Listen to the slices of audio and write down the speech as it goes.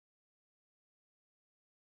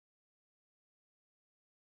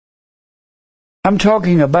I'm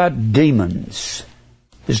talking about demons.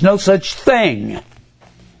 There's no such thing.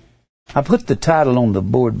 I put the title on the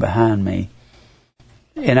board behind me,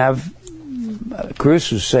 and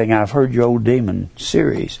Chris was saying, I've heard your old demon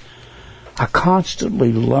series. I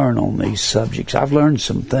constantly learn on these subjects. I've learned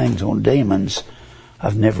some things on demons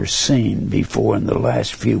I've never seen before in the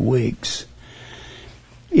last few weeks.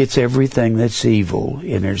 It's everything that's evil,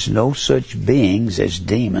 and there's no such beings as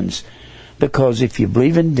demons, because if you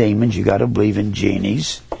believe in demons, you got to believe in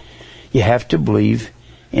genies. You have to believe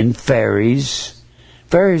in fairies.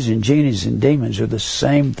 Fairies and genies and demons are the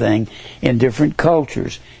same thing in different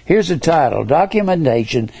cultures. Here's the title: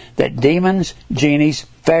 Documentation that demons, genies,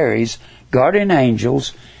 fairies, guardian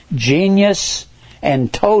angels, genius,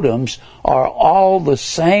 and totems are all the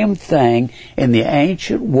same thing in the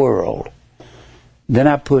ancient world. Then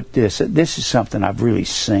I put this is something I've really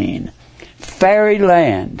seen.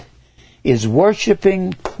 Fairyland is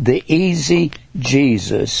worshiping the easy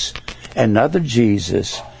Jesus, another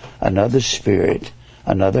spirit,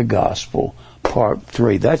 another gospel, part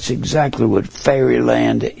 3. That's exactly what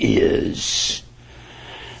fairyland is.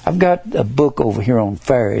 I've got a book over here on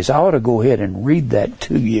fairies. I ought to go ahead and read that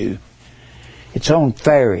to you. It's on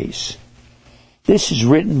fairies. This is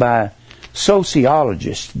written by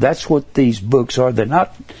sociologists. That's what these books are.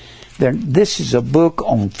 This is a book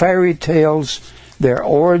on fairy tales, their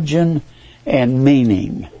origin and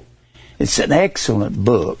meaning. It's an excellent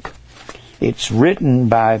book. It's written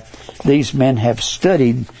by these men have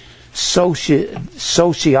studied sociology.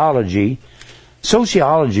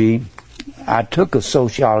 Sociology, I took a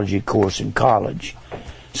sociology course in college.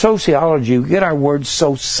 Sociology, we get our word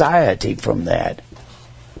society from that.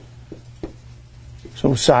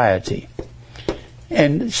 Society.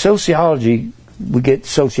 And sociology, we get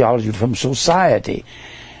sociology from society.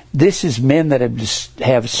 This is men that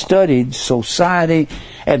have studied society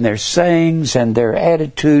and their sayings and their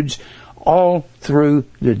attitudes all through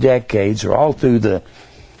the decades, or all through the,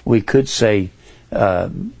 we could say,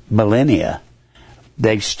 millennia.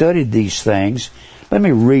 They've studied these things. Let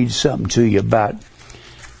me read something to you about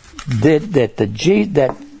that the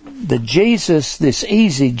Jesus, this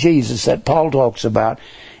easy Jesus that Paul talks about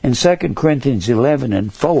in 2 Corinthians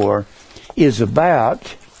 11:4 is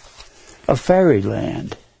about a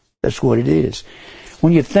fairyland. That's what it is.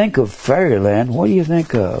 When you think of fairyland, what do you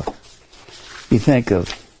think of? You think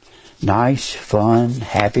of nice, fun,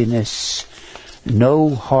 happiness,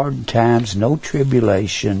 no hard times, no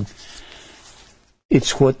tribulation.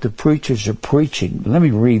 It's what the preachers are preaching. Let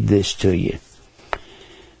me read this to you.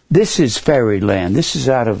 This is fairyland. This is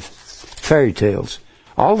out of fairy tales.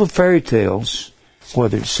 All the fairy tales,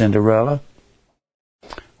 whether it's Cinderella,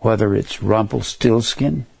 whether it's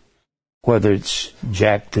Rumpelstiltskin, whether it's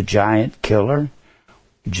Jack the Giant Killer,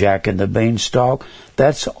 Jack and the Beanstalk,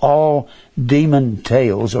 that's all demon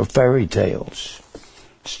tales or fairy tales.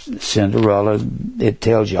 Cinderella, it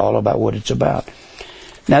tells you all about what it's about.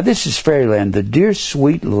 Now this is fairyland, the dear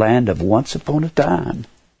sweet land of once upon a time,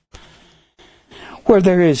 where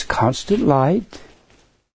there is constant light,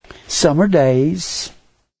 summer days,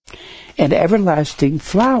 and everlasting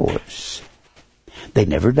flowers. They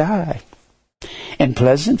never die. And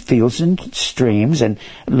pleasant fields and streams, and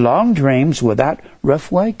long dreams without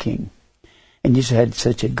rough waking. And you had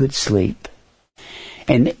such a good sleep.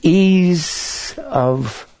 And ease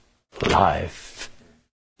of life.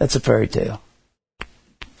 That's a fairy tale.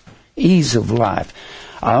 Ease of life.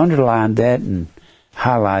 I underlined that and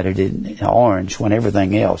highlighted it in orange when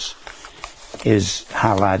everything else is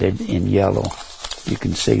highlighted in yellow. You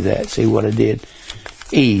can see that. See what I did?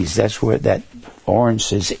 Ease. That's where that orange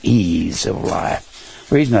says ease of life.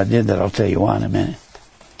 The reason I did that, I'll tell you why in a minute.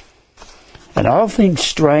 And all things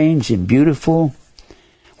strange and beautiful,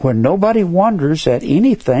 where nobody wonders at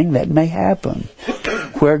anything that may happen,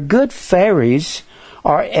 where good fairies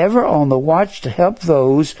are ever on the watch to help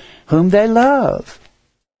those whom they love,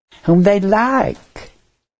 whom they like,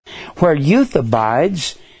 where youth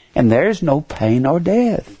abides and there's no pain or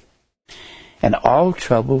death, and all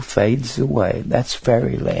trouble fades away. That's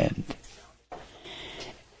fairyland.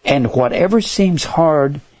 And whatever seems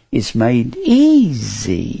hard is made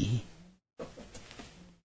easy.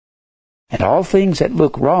 And all things that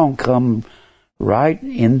look wrong come right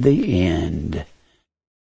in the end.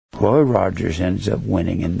 Roy Rogers ends up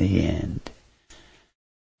winning in the end.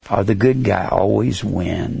 Or the good guy always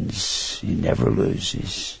wins. He never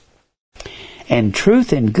loses. And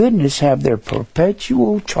truth and goodness have their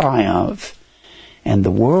perpetual triumph. And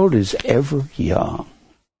the world is ever young.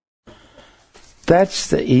 That's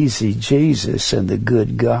the easy Jesus and the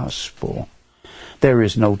good gospel. There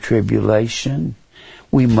is no tribulation.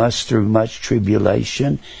 We must, through much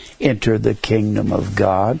tribulation, enter the kingdom of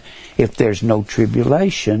God. If there's no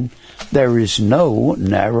tribulation, there is no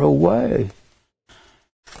narrow way.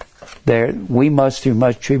 We must, through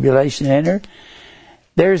much tribulation, enter.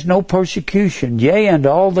 There is no persecution. Yea, and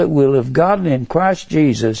all that will live godly in Christ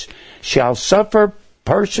Jesus shall suffer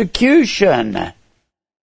persecution.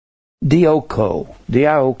 D-I-O-K-O.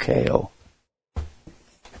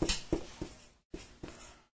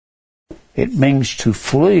 It means to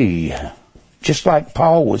flee. Just like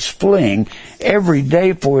Paul was fleeing every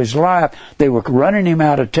day for his life. They were running him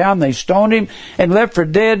out of town. They stoned him and left for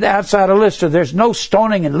dead outside of Lystra. There's no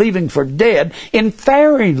stoning and leaving for dead in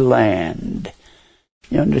fairyland.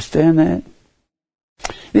 You understand that?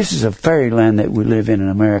 This is a fairyland that we live in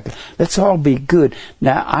America. Let's all be good.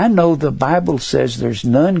 Now, I know the Bible says there's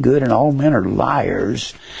none good and all men are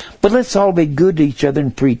liars. But let's all be good to each other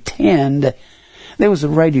and pretend. There was a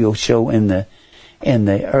radio show in the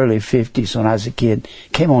early 50s when I was a kid.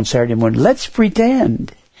 Came on Saturday morning. Let's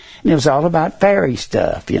pretend. And it was all about fairy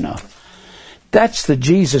stuff, you know. That's the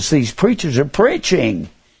Jesus these preachers are preaching.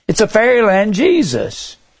 It's a fairyland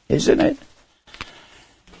Jesus, isn't it?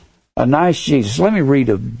 A nice Jesus. Let me read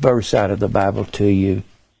a verse out of the Bible to you.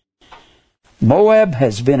 Moab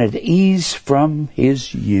has been at ease from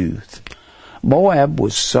his youth. Moab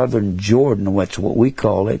was southern Jordan, that's what we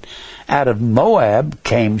call it. Out of Moab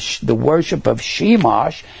came the worship of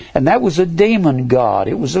Shemash, and that was a demon god.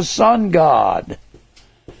 It was a sun god.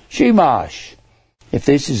 Shemash. If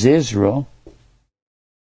this is Israel,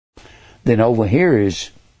 then over here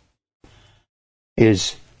is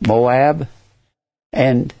Moab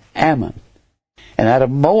and Ammon. And out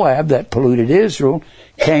of Moab, that polluted Israel,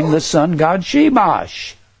 came the sun god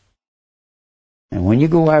Shemash. And when you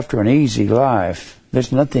go after an easy life,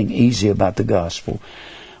 there's nothing easy about the gospel.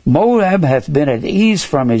 Moab hath been at ease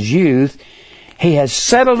from his youth. He has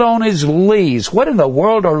settled on his lees. What in the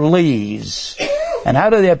world are lees? And how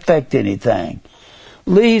do they affect anything?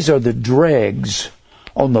 Lees are the dregs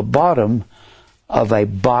on the bottom of a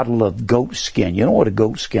bottle of goat skin. You know what a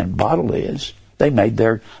goat skin bottle is? They made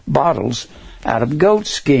their bottles out of goat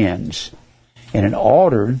skins. And in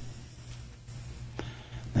order,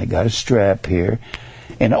 they got a strap here,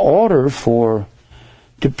 in order to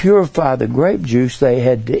purify the grape juice, they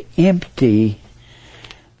had to empty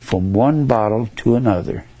from one bottle to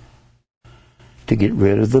another to get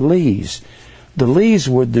rid of the lees. The lees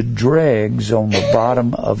were the dregs on the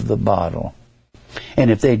bottom of the bottle. And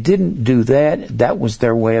if they didn't do that, that was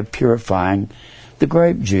their way of purifying the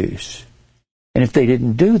grape juice. And if they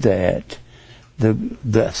didn't do that,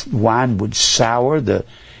 the wine would sour, and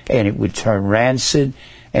it would turn rancid,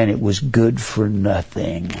 and it was good for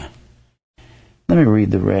nothing. Let me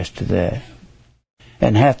read the rest of that.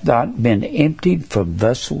 And hath not been emptied from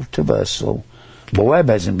vessel to vessel. Moab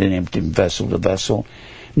hasn't been emptied from vessel to vessel.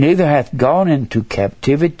 Neither hath gone into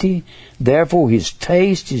captivity. Therefore his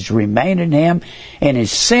taste is remained in him, and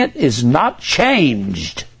his scent is not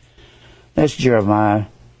changed. That's Jeremiah,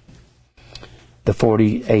 the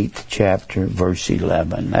 48th chapter, verse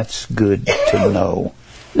 11. That's good to know.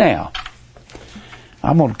 Now,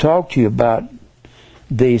 I'm going to talk to you about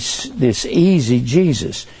this easy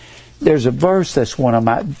Jesus. There's a verse that's one of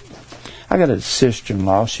my... I got a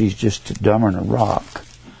sister-in-law. She's just dumber than a rock.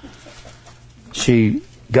 She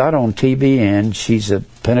got on TBN. She's a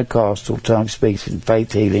Pentecostal, tongue-speaking,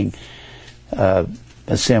 faith-healing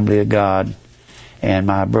Assembly of God. And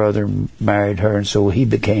my brother married her, and so he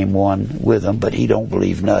became one with them, but he don't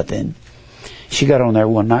believe nothing. She got on there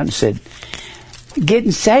one night and said,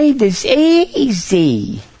 getting saved is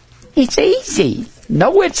easy. It's easy.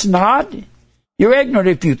 No, it's not. You're ignorant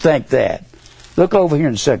if you think that. Look over here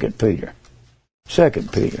in 2 Peter. 2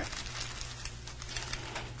 Peter.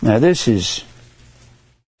 Now this is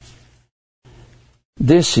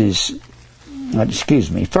 1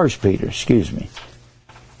 Peter,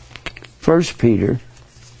 1 Peter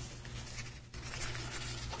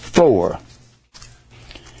 4.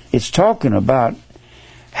 It's talking about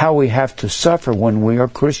how we have to suffer when we are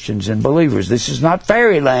Christians and believers. This is not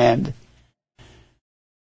fairyland.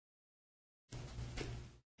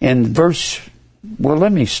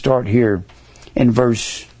 Let me start here in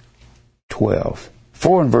verse 12.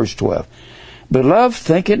 4 and verse 12. Beloved,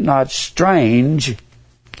 think it not strange,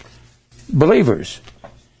 believers.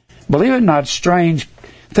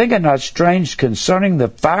 Think it not strange concerning the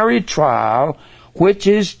fiery trial which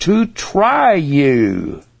is to try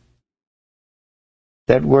you.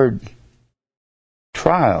 That word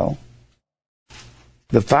trial,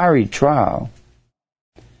 the fiery trial,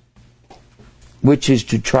 which is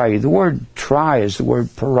to try you. The word try is the word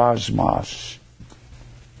parosmos.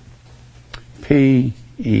 P-E-R-O-S-M-O-S.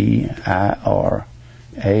 P-E-I-R-A-S-M-O-S.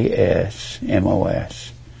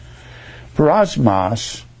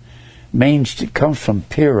 Peirasmos means, it comes from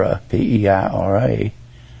Pira, P-E-I-R-A,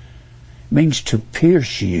 means to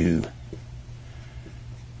pierce you.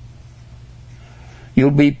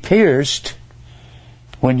 You'll be pierced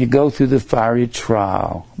when you go through the fiery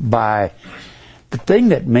trial by the thing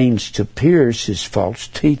that means to pierce is false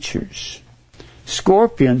teachers.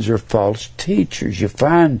 Scorpions are false teachers. You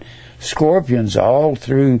find scorpions all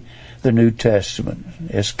through the New Testament.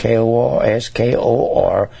 S-K-O-R-P-I-O-S.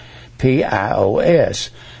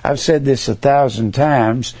 I've said this 1,000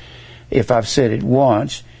 times. If I've said it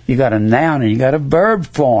once, you got a noun and you got a verb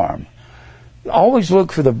form. Always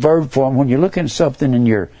look for the verb form. When you're looking at something in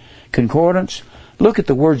your concordance, look at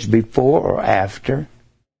the words before or after,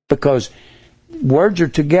 because words are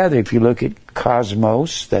together. If you look at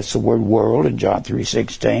cosmos, that's the word world in John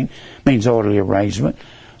 3:16, means orderly arrangement.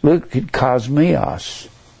 Look at cosmios.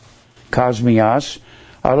 Cosmios.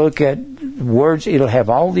 I look at words, it'll have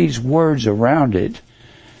all these words around it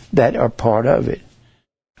that are part of it.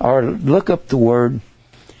 Or look up the word,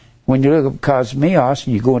 when you look up cosmios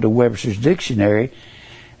and you go into Webster's dictionary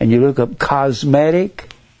and you look up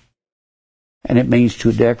cosmetic, and it means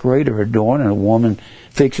to decorate or adorn, and a woman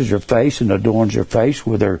fixes her face and adorns her face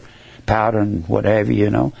with her powder and what have you,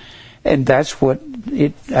 you know. And that's what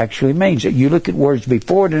it actually means. You look at words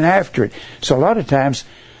before it and after it. So a lot of times,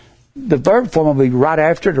 the verb form will be right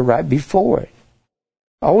after it or right before it.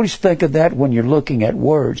 Always think of that when you're looking at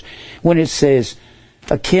words. When it says,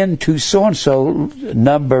 akin to so-and-so,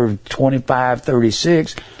 number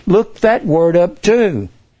 2536, look that word up too.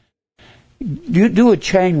 You do a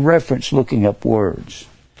chain reference looking up words.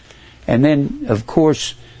 And then, of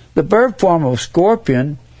course, the verb form of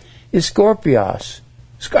scorpion is scorpios.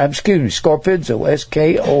 Scorpizo,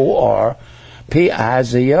 S-K-O-R-P-I-Z-O.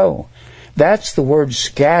 That's the word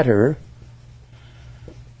scatter.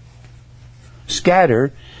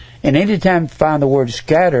 Scatter. And anytime you find the word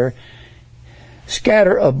scatter,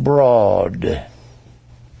 scatter abroad.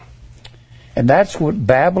 And that's what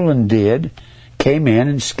Babylon did. Came in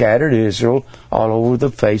and scattered Israel all over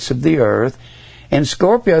the face of the earth. And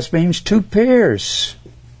Scorpios means to pierce.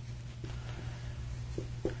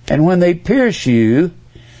 And when they pierce you,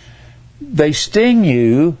 they sting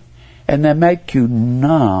you and they make you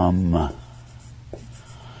numb.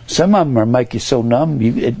 Some of them make you so numb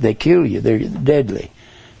they kill you. They're deadly.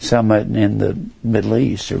 Some in the Middle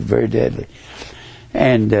East are very deadly.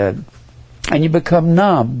 And you become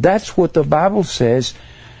numb. That's what the Bible says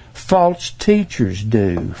false teachers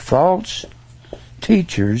do. False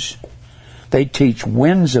teachers, they teach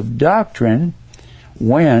winds of doctrine.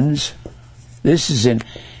 Winds. This is in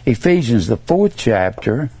Ephesians, the 4th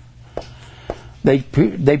chapter. They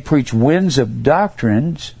preach winds of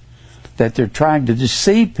doctrines that they're trying to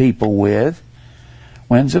deceive people with.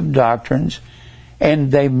 Winds of doctrines.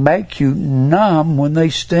 And they make you numb when they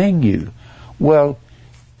sting you. Well,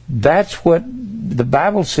 that's what the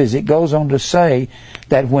Bible says. It goes on to say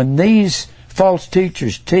that when these false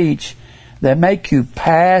teachers teach, they make you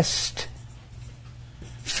past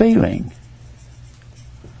feeling.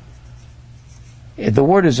 The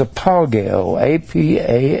word is apalgeo,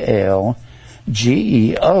 A-P-A-L-G-E-O.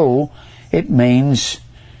 It means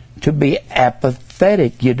to be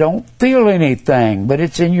apathetic. You don't feel anything, but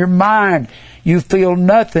it's in your mind. You feel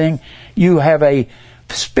nothing. You have a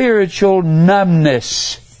spiritual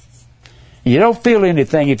numbness. You don't feel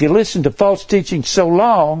anything if you listen to false teaching so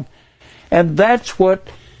long. And that's what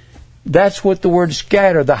the word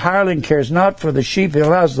scatter. The hireling cares not for the sheep. He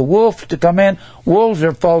allows the wolf to come in. Wolves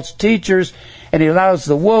are false teachers. And he allows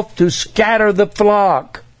the wolf to scatter the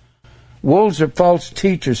flock. Wolves are false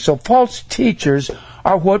teachers. So false teachers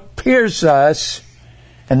are what pierce us.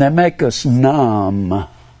 And they make us numb.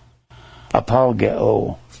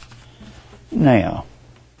 Apalgeo. Now,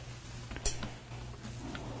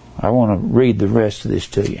 I want to read the rest of this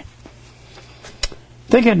to you.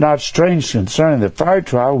 Think it not strange concerning the fire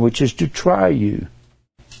trial which is to try you.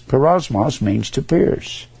 Peirasmos means to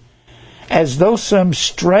pierce. As though some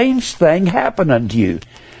strange thing happened unto you.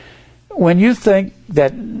 When you think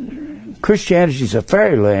that Christianity is a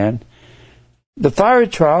fairyland, the fire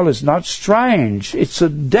trial is not strange. It's a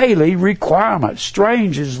daily requirement.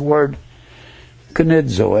 Strange is the word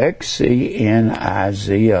Xenizo, X-E-N-I-Z-O.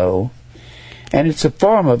 And it's a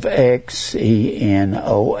form of X-E-N-O-S,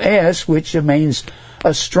 which means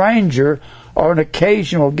a stranger or an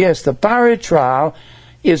occasional guest. The fiery trial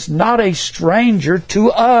is not a stranger to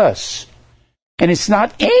us. And it's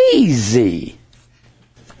not easy.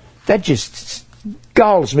 That just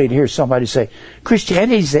galls me to hear somebody say,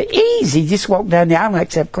 Christianity's easy. Just walk down the aisle and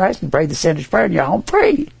accept Christ and pray the sinner's prayer and you're home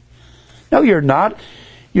free. No, you're not.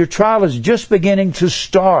 Your trial is just beginning to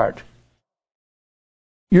start.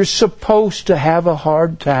 You're supposed to have a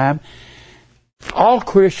hard time. All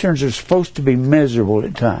Christians are supposed to be miserable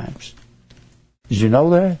at times. Did you know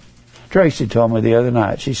that? Tracy told me the other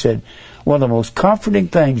night. She said, one of the most comforting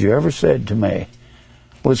things you ever said to me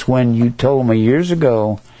was when you told me years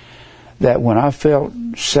ago that when I felt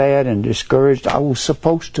sad and discouraged, I was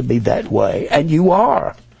supposed to be that way. And you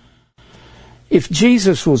are. If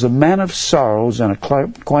Jesus was a man of sorrows and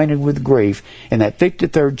acquainted with grief in that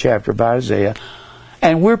 53rd chapter of Isaiah,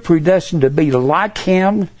 and we're predestined to be like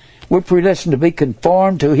him, we're predestined to be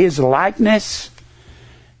conformed to his likeness,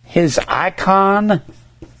 his icon,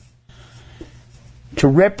 to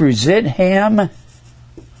represent him,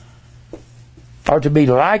 or to be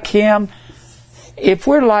like him. If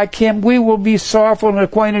we're like him, we will be sorrowful and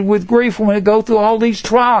acquainted with grief when we go through all these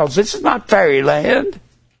trials. This is not fairyland.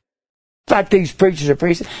 Like these preachers are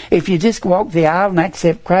preaching. If you just walk the aisle and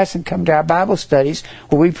accept Christ and come to our Bible studies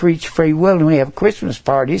where we preach free will and we have Christmas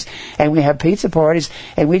parties and we have pizza parties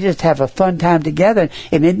and we just have a fun time together,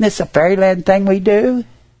 and isn't this a fairyland thing we do?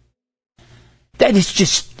 That is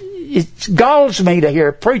just, it galls me to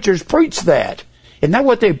hear preachers preach that. Isn't that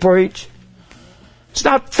what they preach? It's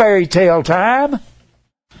not fairy tale time.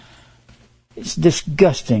 It's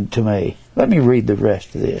disgusting to me. Let me read the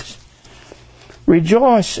rest of this.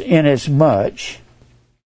 Rejoice inasmuch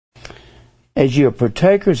as you are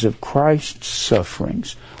partakers of Christ's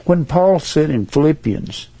sufferings. When Paul said in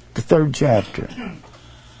Philippians, the 3rd chapter,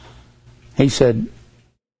 he said,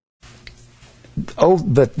 "Oh,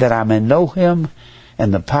 but that I may know him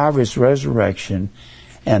and the power of his resurrection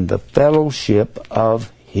and the fellowship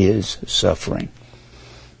of his suffering."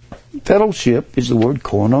 Fellowship is the word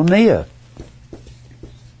koinonia.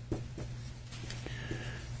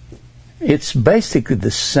 It's basically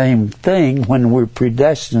the same thing when we're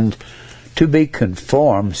predestined to be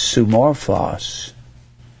conformed, sumorphos.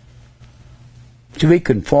 To be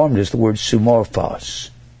conformed is the word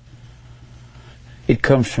sumorphos. It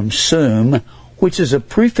comes from sum, which is a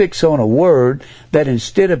prefix on a word that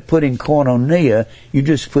instead of putting koinonia, you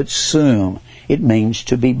just put sum. It means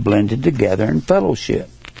to be blended together in fellowship.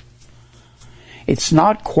 It's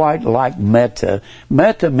not quite like meta.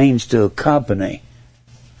 Meta means to accompany.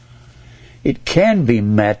 It can be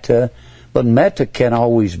meta, but meta can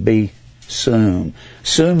always be sum.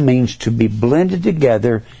 Sum means to be blended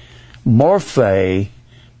together. Morphe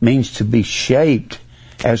means to be shaped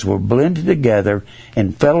as we're blended together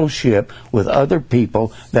in fellowship with other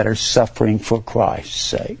people that are suffering for Christ's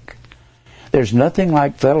sake. There's nothing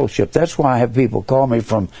like fellowship. That's why I have people call me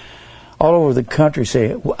from all over the country,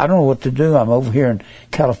 say, I don't know what to do. I'm over here in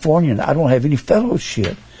California and I don't have any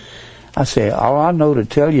fellowship. I say, all I know to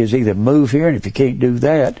tell you is either move here, and if you can't do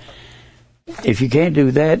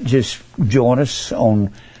that, just join us on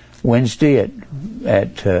Wednesday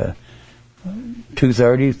at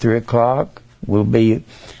 2:30, 3 o'clock. We'll be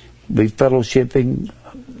fellowshipping,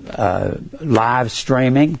 live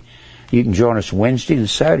streaming. You can join us Wednesday and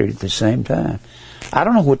Saturday at the same time. I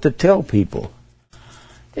don't know what to tell people.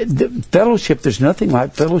 Fellowship, there's nothing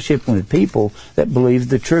like fellowship with people that believe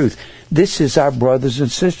the truth. This is our brothers and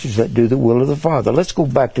sisters that do the will of the Father. Let's go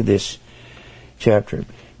back to this chapter.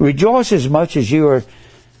 Rejoice as much as you are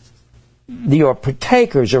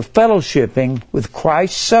partakers or fellowshipping with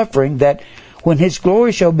Christ's suffering, that when his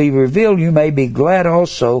glory shall be revealed, you may be glad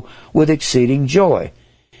also with exceeding joy.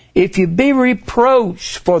 If you be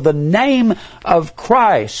reproached for the name of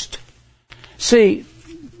Christ. See,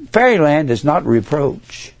 fairyland is not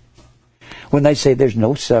reproach. When they say there's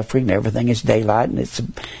no suffering, everything is daylight, and it's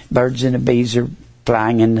birds and the bees are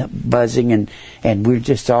flying and buzzing, and we're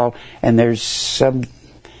just all, and there's some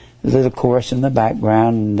little chorus in the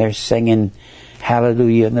background, and they're singing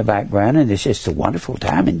hallelujah in the background, and it's just a wonderful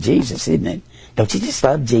time in Jesus, isn't it? Don't you just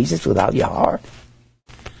love Jesus with all your heart?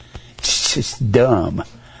 It's just dumb.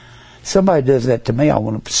 Somebody does that to me, I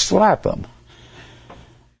want to slap them.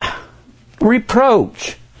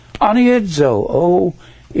 Reproach. Oneidizo,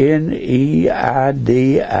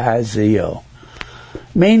 Oneidizo,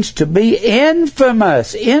 means to be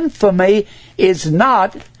infamous. Infamy is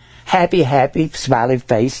not happy, happy, smiley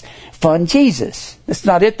face, fun Jesus. That's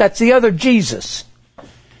not it. That's the other Jesus.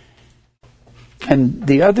 And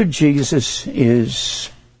the other Jesus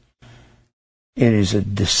is a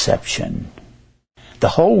deception. The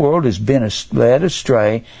whole world has been led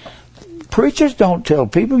astray. Preachers don't tell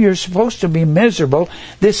people you're supposed to be miserable.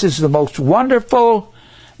 This is the most wonderful,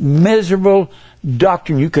 miserable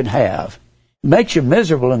doctrine you can have. It makes you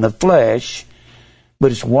miserable in the flesh,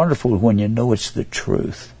 But it's wonderful when you know it's the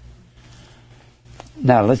truth.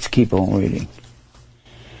 Now, let's keep on reading.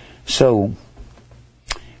 So,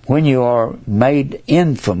 when you are made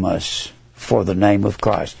infamous for the name of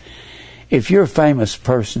Christ. If you're a famous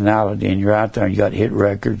personality and you're out there and you got hit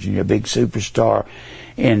records and you're a big superstar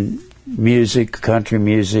in music, country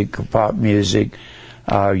music, pop music,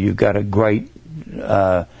 you got a great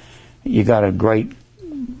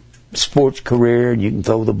sports career and you can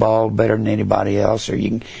throw the ball better than anybody else, or you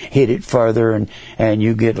can hit it further and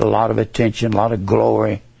you get a lot of attention, a lot of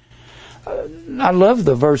glory. I love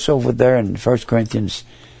the verse over there in 1 Corinthians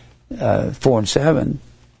 4 and 7.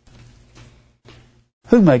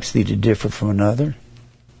 Who makes thee to differ from another?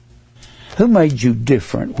 Who made you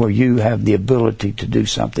different where you have the ability to do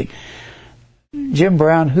something? Jim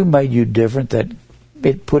Brown, who made you different that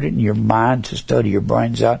it put it in your mind to study your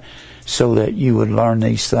brains out so that you would learn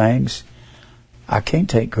these things? I can't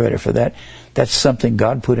take credit for that. That's something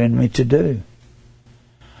God put in me to do.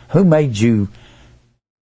 Who made you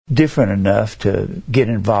different enough to get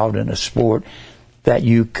involved in a sport that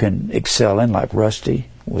you can excel in, like Rusty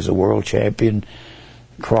was a world champion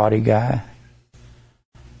karate guy?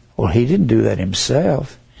 Well, he didn't do that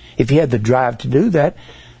himself. If he had the drive to do that,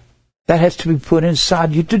 that has to be put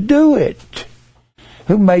inside you to do it.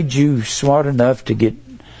 Who made you smart enough to get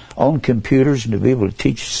on computers and to be able to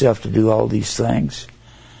teach yourself to do all these things?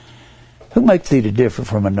 Who makes thee to differ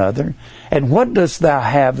from another? And what dost thou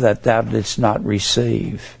have that thou didst not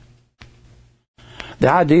receive?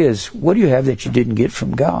 The idea is, what do you have that you didn't get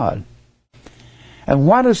from God? And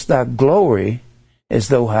why dost thou glory as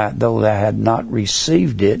though thou had not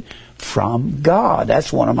received it from God?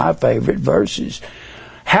 That's one of my favorite verses.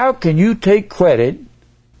 How can you take credit,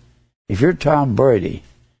 if you're Tom Brady,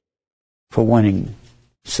 for winning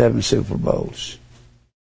 7 Super Bowls?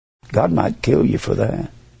 God might kill you for that.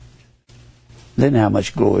 Then how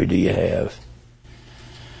much glory do you have?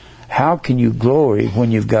 How can you glory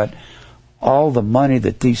when you've got all the money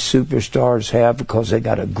that these superstars have because they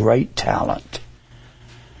got a great talent?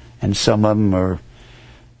 And some of them are,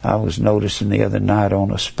 I was noticing the other night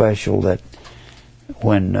on a special that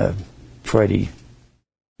when Freddie,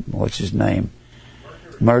 what's his name?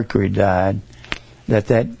 Mercury died,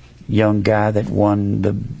 that young guy that won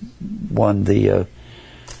the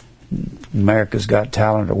America's Got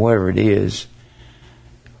Talent or whatever it is,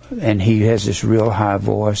 and he has this real high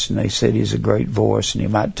voice, and they said he's a great voice and he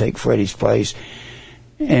might take Freddie's place,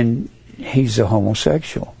 and he's a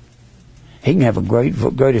homosexual. He can have a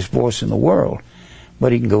greatest voice in the world,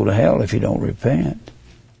 but he can go to hell if he don't repent.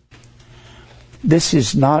 This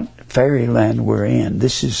is not fairyland we're in.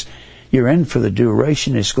 You're in for the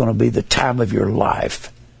duration. It's going to be the time of your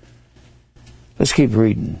life. Let's keep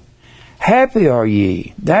reading. Happy are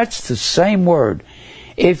ye. That's the same word.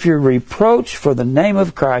 If you're reproached for the name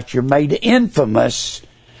of Christ, you're made infamous.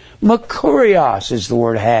 Makurios is the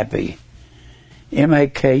word happy.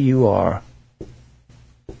 M-A-K-U-R.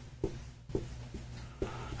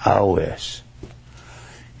 I-O-S.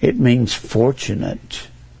 It means fortunate.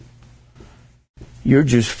 You're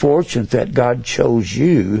just fortunate that God chose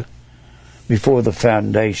you before the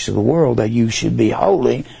foundation of the world, that you should be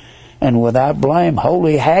holy and without blame.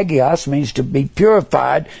 Holy hagios means to be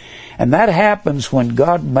purified, and that happens when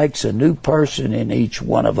God makes a new person in each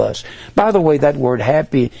one of us. By the way, that word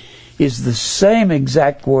happy is the same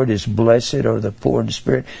exact word as blessed or the poor in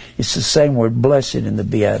spirit. It's the same word, blessed, in the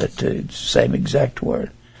Beatitudes. Same exact word.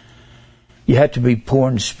 You have to be poor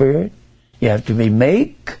in spirit. You have to be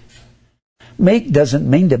meek. Meek doesn't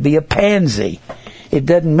mean to be a pansy. It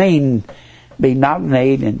doesn't mean be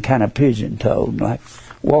knock-kneed and kind of pigeon-toed, like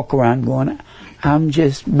walk around going, I'm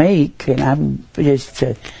just meek and I'm just,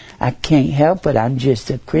 I can't help it, I'm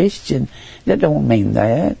just a Christian. That don't mean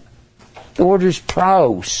that. The word is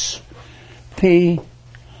praus. P-R-A-U-S.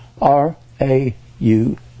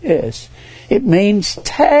 It means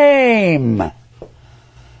tame.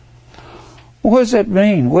 What does that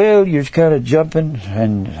mean? Well, you're kind of jumping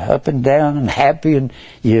and up and down and happy, and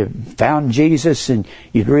you found Jesus and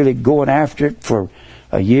you're really going after it for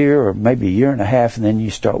a year or maybe a year and a half, and then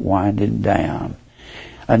you start winding down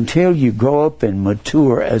until you grow up and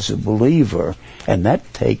mature as a believer, and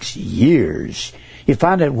that takes years. You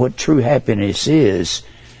find out what true happiness is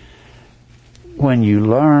when you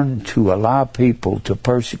learn to allow people to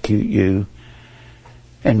persecute you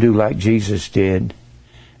and do like Jesus did.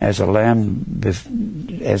 As a lamb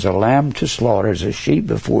to slaughter, as a sheep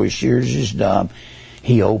before his shears is dumb,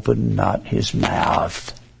 he opened not his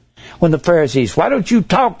mouth. When the Pharisees, why don't you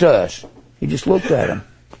talk to us? He just looked at them.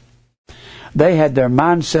 They had their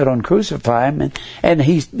mind set on crucifying him, and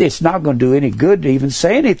it's not going to do any good to even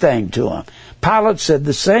say anything to him. Pilate said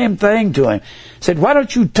the same thing to him. Said, why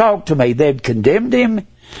don't you talk to me? They've condemned him.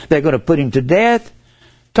 They're going to put him to death.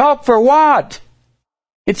 Talk for what?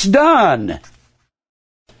 It's done.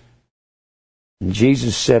 And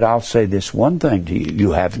Jesus said, I'll say this one thing to you.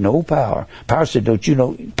 You have no power. Pilate said, don't you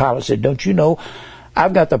know,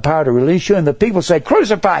 I've got the power to release you. And the people say,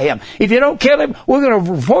 crucify him. If you don't kill him, we're going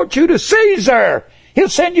to report you to Caesar. He'll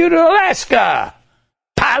send you to Alaska.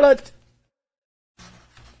 Pilate.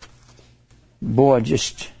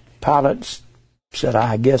 Pilate said,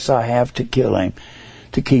 I guess I have to kill him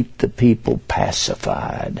to keep the people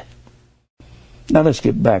pacified. Now let's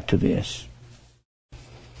get back to this.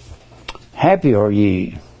 Happy are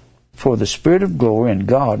ye, for the Spirit of glory and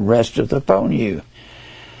God resteth upon you.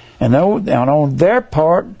 And on their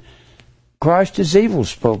part, Christ is evil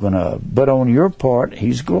spoken of. But on your part,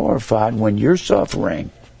 he's glorified when you're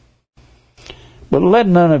suffering. But let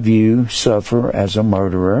none of you suffer as a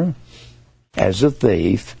murderer, as a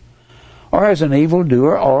thief, or as an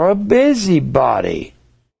evildoer, or a busybody.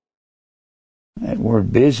 That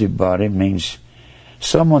word busybody means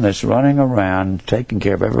someone that's running around taking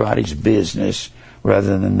care of everybody's business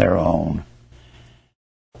rather than their own.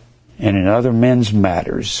 And in other men's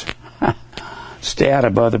matters. Stay out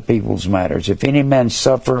of other people's matters. If any man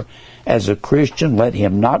suffer as a Christian, let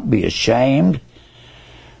him not be ashamed.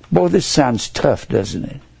 Boy, this sounds tough, doesn't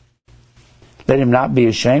it? Let him not be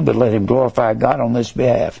ashamed, but let him glorify God on this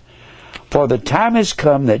behalf. For the time has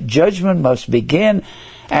come that judgment must begin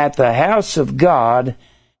at the house of God.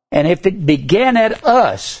 And if it began at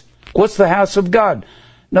us, what's the house of God?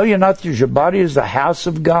 No, you're not. Your body is the house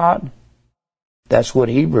of God. That's what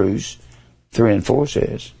Hebrews 3 and 4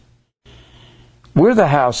 says. We're the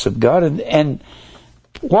house of God. And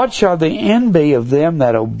what shall the end be of them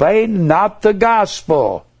that obey not the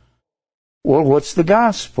gospel? Well, what's the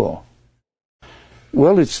gospel?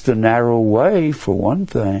 Well, it's the narrow way, for one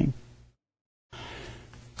thing.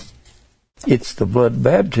 It's the blood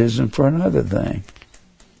baptism for another thing.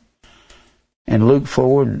 And Luke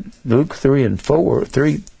 3 and 4,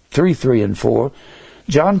 3 and 4,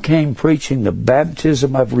 John came preaching the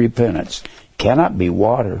baptism of repentance. Cannot be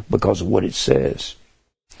water because of what it says.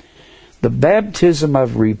 The baptism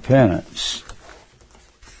of repentance.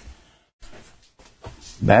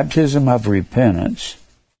 Baptism of repentance.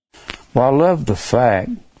 Well, I love the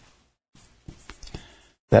fact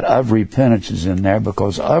that of repentance is in there,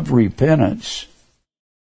 because of repentance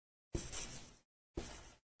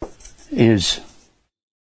is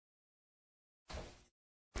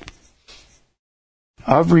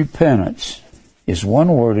one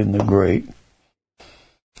word in the Greek,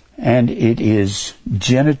 and it is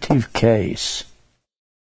genitive case.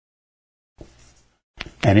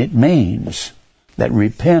 And it means that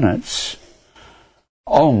repentance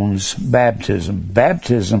owns baptism.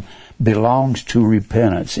 Baptism belongs to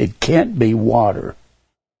repentance. It can't be water.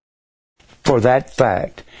 For that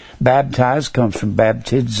fact, baptize comes from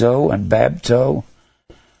baptizo and bapto.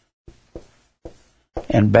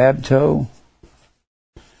 And bapto,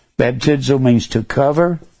 baptizo means to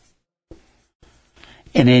cover.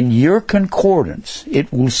 And in your concordance,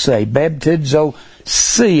 it will say baptizo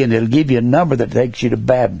C, and it'll give you a number that takes you to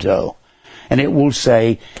bapto. And it will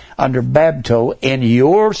say, under bapto, in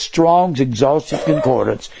your Strong's Exhaustive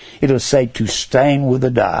Concordance, it'll say to stain with a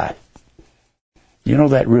dye. You know,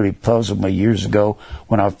 that really puzzled me years ago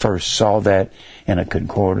when I first saw that in a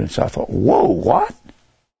concordance. I thought, whoa, what?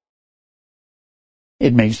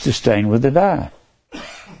 It means to stain with a dye.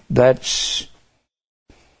 That's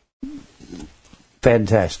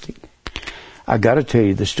fantastic. I got to tell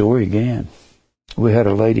you the story again. We had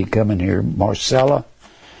a lady come in here, Marcella,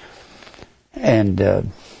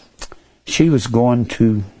 and she was going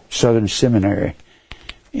to Southern Seminary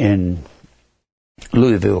in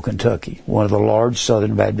Louisville, Kentucky, one of the large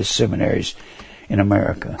Southern Baptist seminaries in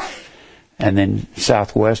America. And then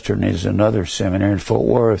Southwestern is another seminary in Fort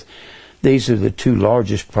Worth. These are the two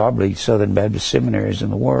largest, probably, Southern Baptist seminaries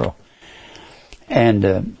in the world.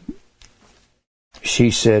 And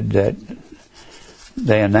she said that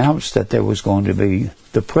they announced that there was going to be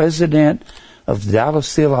the president of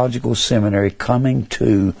Dallas Theological Seminary coming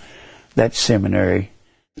to that seminary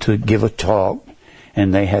to give a talk,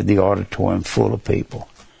 and they had the auditorium full of people.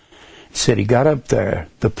 Said he got up there,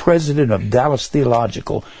 the president of Dallas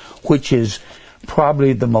Theological, which is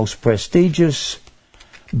probably the most prestigious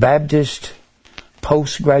Baptist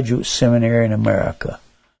postgraduate seminary in America.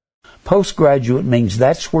 Postgraduate means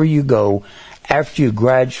that's where you go after you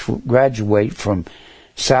graduate from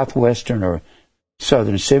Southwestern or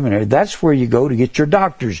Southern Seminary. That's where you go to get your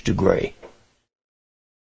doctor's degree.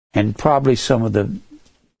 And probably some of the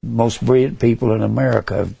most brilliant people in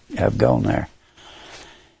America have gone there.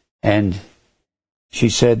 And she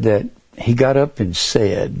said that he got up and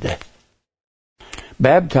said,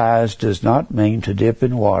 "Baptize does not mean to dip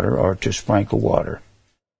in water or to sprinkle water."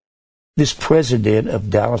 This president of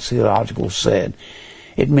Dallas Theological said,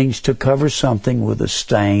 it means to cover something with a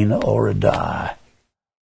stain or a dye.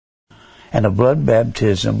 And a blood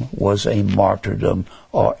baptism was a martyrdom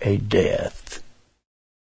or a death.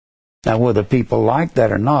 Now, whether people like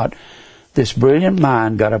that or not, this brilliant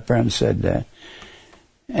mind got up there and said that.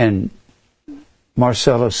 And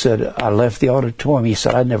Marcelo said, I left the auditorium. He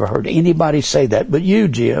said, I never heard anybody say that but you,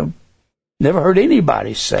 Jim. Never heard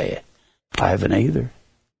anybody say it. I haven't either.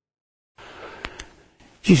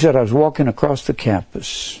 She said, I was walking across the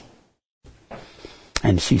campus.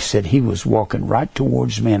 And she said, he was walking right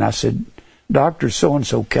towards me. And I said, Dr.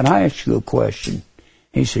 So-and-so, can I ask you a question?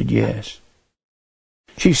 He said, yes.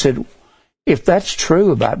 She said, if that's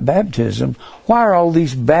true about baptism, why are all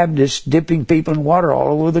these Baptists dipping people in water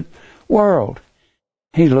all over the world?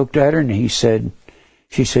 He looked at her and he said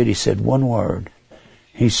one word.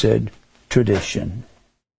 He said, tradition.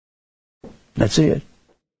 That's it.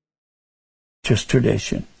 Just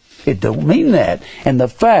tradition. It don't mean that. And the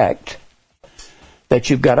fact that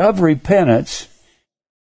you've got of repentance,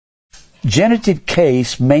 genitive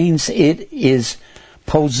case means it is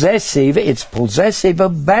possessive. It's possessive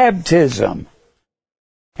of baptism.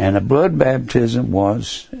 And a blood baptism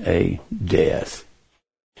was a death.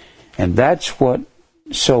 And that's what,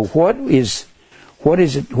 so what does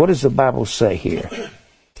the Bible say here?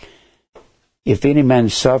 If any man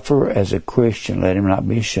suffer as a Christian, let him not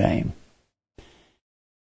be ashamed.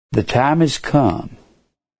 The time has come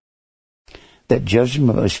that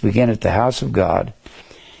judgment must begin at the house of God.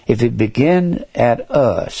 If it begin at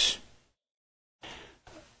us,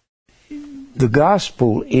 the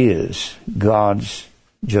gospel is God's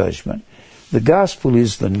judgment. The gospel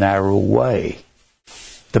is the narrow way.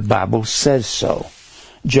 The Bible says so.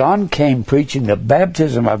 John came preaching the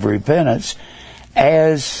baptism of repentance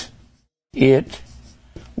as it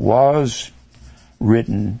was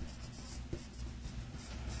written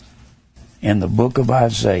in the book of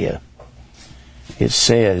Isaiah. It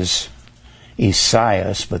says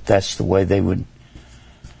Esaias, but that's the way they would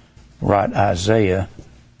write Isaiah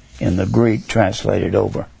in the Greek, translated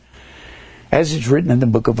over. As it's written in the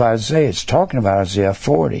book of Isaiah, it's talking about Isaiah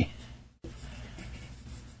 40.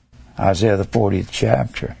 Isaiah the 40th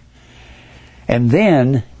chapter. And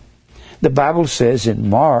then the Bible says in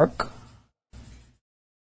Mark,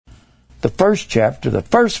 the first chapter, the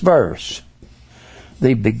first verse,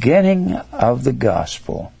 the beginning of the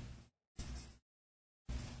gospel.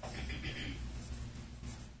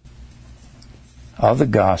 Of the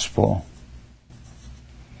gospel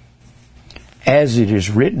as it is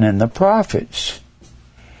written in the prophets.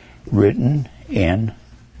 Written in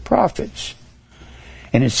prophets.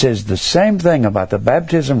 And it says the same thing about the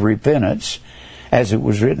baptism of repentance as it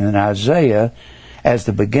was written in Isaiah, as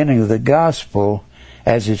the beginning of the gospel,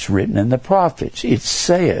 as it's written in the prophets. It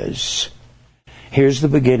says, here's the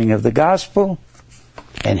beginning of the gospel,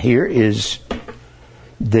 and here is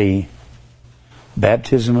the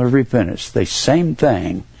baptism of repentance. The same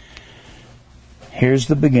thing. Here's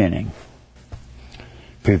the beginning.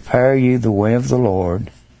 Prepare ye the way of the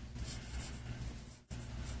Lord.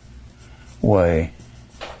 Way.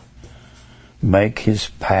 Make his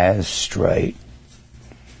paths straight.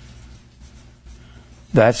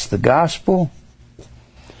 That's the gospel.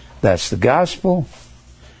 That's the gospel.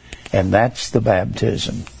 And that's the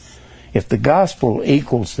baptism. If the gospel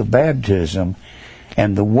equals the baptism,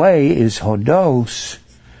 and the way is hodos,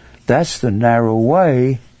 that's the narrow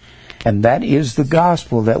way, and that is the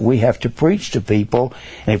gospel that we have to preach to people.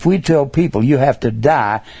 And if we tell people you have to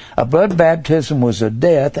die, a blood baptism was a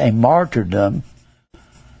death, a martyrdom,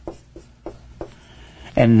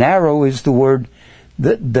 and narrow is the word,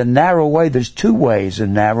 the narrow way. There's two ways, a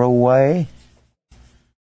narrow way.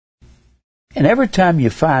 And every time you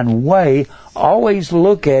find way, always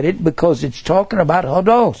look at it because it's talking about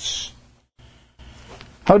hodos.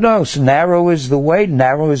 Hodos, narrow is the way,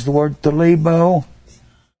 narrow is the word thallibo.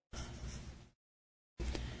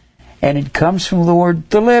 And it comes from the word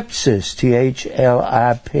thlipsis,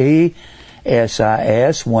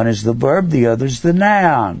 Thlipsis. One is the verb, the other is the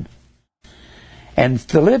noun. And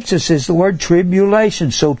thlipsis is the word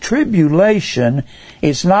tribulation. So tribulation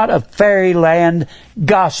is not a fairyland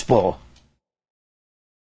gospel.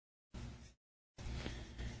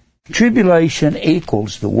 Tribulation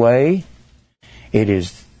equals the way. It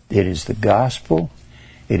is the gospel.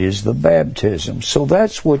 It is the baptism. So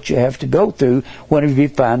that's what you have to go through whenever you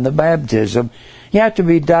find the baptism. You have to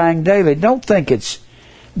be dying daily. Don't think it's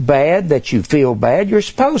bad that you feel bad. You're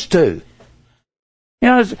supposed to. You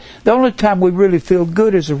know, the only time we really feel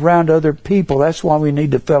good is around other people. That's why we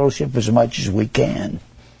need to fellowship as much as we can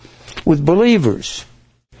with believers.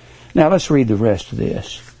 Now let's read the rest of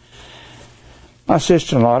this. My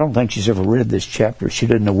sister-in-law, I don't think she's ever read this chapter. She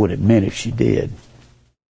doesn't know what it meant if she did.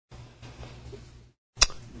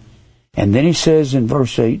 And then he says in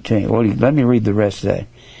verse 18, well, let me read the rest of that.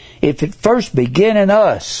 If it first begin in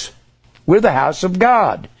us, we're the house of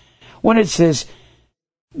God. When it says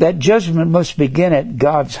that judgment must begin at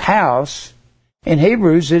God's house, in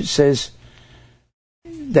Hebrews it says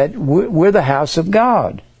that we're the house of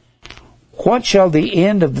God. What shall the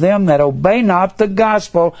end of them that obey not the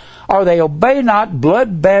gospel, or they obey not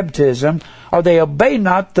blood baptism, or they obey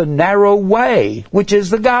not the narrow way, which is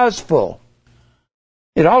the gospel?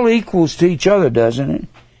 It all equals to each other, doesn't it?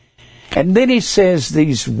 And then he says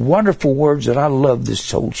these wonderful words that I love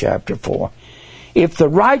this whole chapter for. If the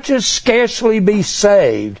righteous scarcely be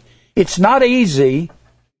saved, it's not easy,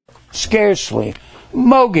 scarcely.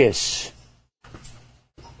 Mogis.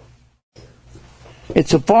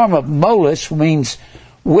 It's a form of molus, means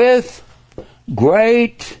with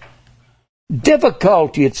great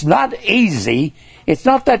difficulty. It's not easy. It's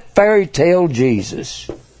not that fairy tale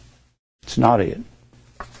Jesus. It's not it.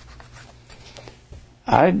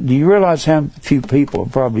 Do you realize how few people are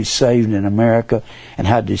probably saved in America and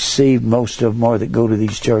how deceived most of them are that go to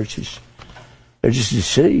these churches? They're just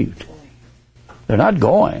deceived. They're not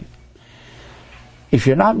going. If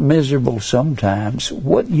you're not miserable sometimes,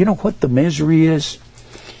 you know what the misery is?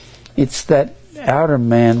 It's that outer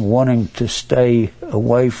man wanting to stay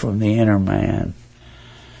away from the inner man.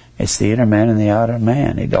 It's the inner man and the outer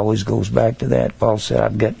man. It always goes back to that. Paul said,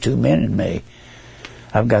 I've got two men in me.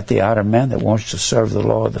 I've got the outer man that wants to serve the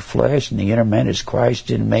law of the flesh, and the inner man is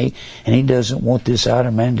Christ in me, and he doesn't want this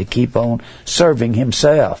outer man to keep on serving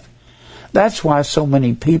himself. That's why so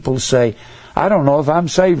many people say, I don't know if I'm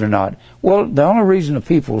saved or not. Well, the only reason the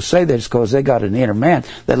people say that is because they got an inner man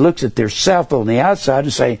that looks at their self on the outside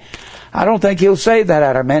and say, I don't think he'll save that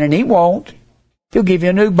outer man, and he won't. He'll give you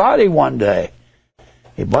a new body one day.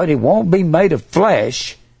 But he won't be made of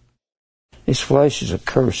flesh. This flesh is a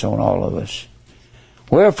curse on all of us.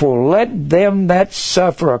 Wherefore, let them that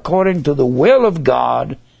suffer according to the will of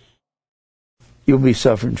God. You'll be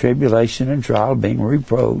suffering tribulation and trial, being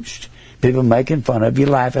reproached, people making fun of you,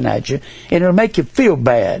 laughing at you, and it'll make you feel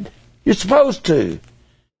bad. You're supposed to.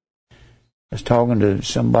 I was talking to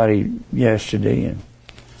somebody yesterday, and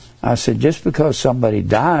I said, just because somebody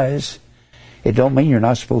dies, it don't mean you're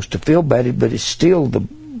not supposed to feel bad, but it's still the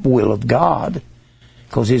will of God,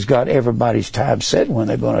 because He's got everybody's time set when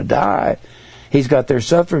they're going to die. He's got their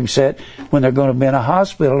suffering set when they're going to be in a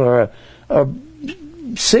hospital or a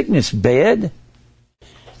sickness bed.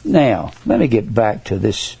 Now, let me get back to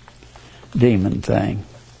this demon thing.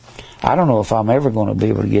 I don't know if I'm ever going to be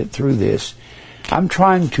able to get through this. I'm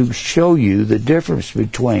trying to show you the difference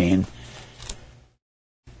between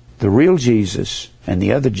the real Jesus and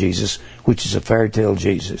the other Jesus, which is a fairy tale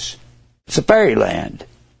Jesus. It's a fairyland.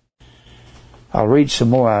 I'll read some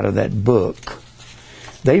more out of that book.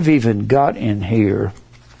 They've even got in here,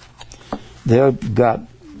 they've got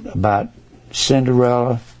about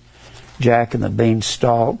Cinderella, Jack and the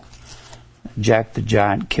Beanstalk, Jack the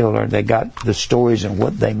Giant Killer. They got the stories and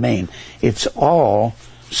what they mean. It's all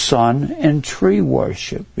sun and tree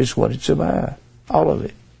worship is what it's about. All of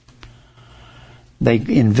it. They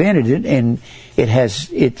invented it, and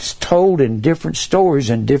it's told in different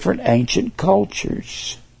stories in different ancient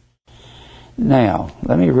cultures. Now,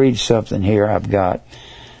 let me read something here I've got.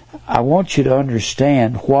 I want you to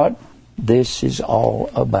understand what this is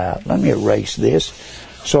all about. Let me erase this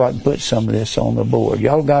so I can put some of this on the board.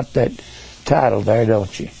 Y'all got that title there,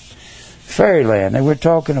 don't you? Fairyland. And we're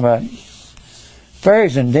talking about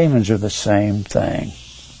fairies and demons are the same thing.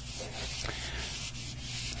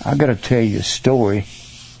 I've got to tell you a story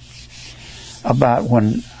about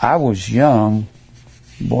when I was young.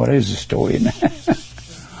 Boy, there's a story in that.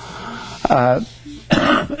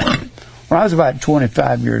 When I was about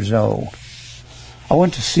 25 years old, I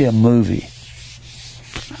went to see a movie.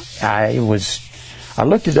 I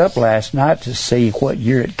looked it up last night to see what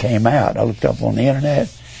year it came out. I looked up on the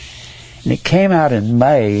internet, and it came out in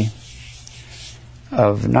May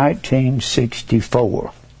of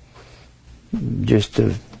 1964. Just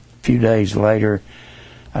a few days later,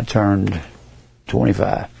 I turned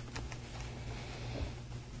 25.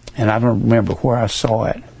 And I don't remember where I saw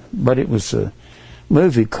it, but it was a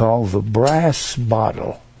movie called The Brass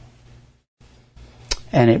Bottle.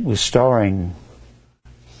 and it was starring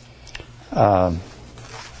Burl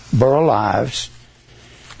Ives,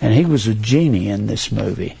 and he was a genie in this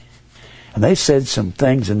movie. And they said some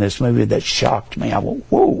things in this movie that shocked me. I went,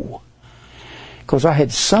 whoa. Because I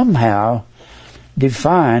had somehow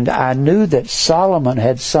defined, I knew that Solomon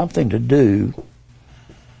had something to do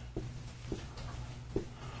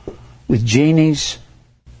with genies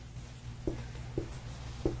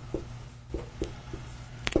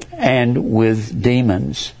and with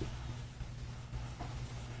demons.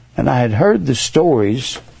 And I had heard the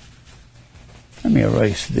stories. Let me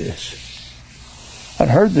erase this. I'd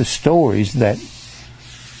heard the stories that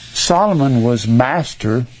Solomon was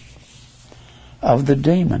master of the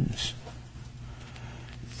demons,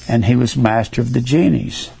 and he was master of the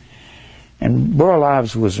genies. And Burl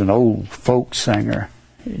Ives was an old folk singer.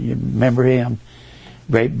 You remember him?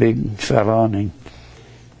 Great big fellow, and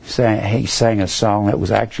he sang a song that was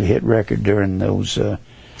actually a hit record during those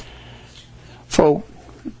folk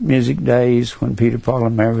music days when Peter, Paul,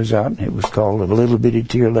 and Mary was out, and it was called "A Little Bitty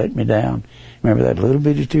Tear Let Me Down." Remember that? Little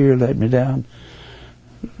bitty tear let me down.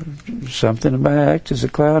 Something about act as a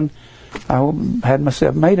clown. I had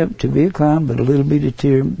myself made up to be a clown, but a little bitty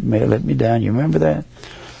tear may let me down. You remember that?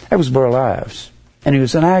 That was Burl Ives. And he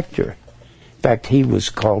was an actor. In fact, he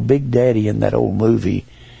was called Big Daddy in that old movie,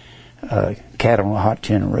 Cat on a Hot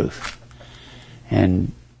Tin Roof.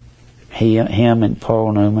 And him and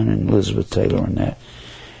Paul Newman and Elizabeth Taylor and that.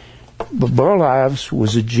 But Burl Ives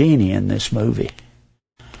was a genie in this movie.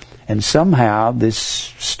 And somehow this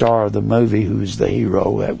star of the movie, who was the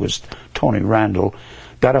hero, that was Tony Randall,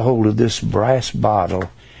 got a hold of this brass bottle,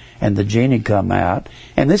 and the genie come out.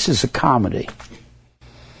 And this is a comedy.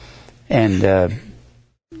 And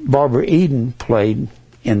Barbara Eden played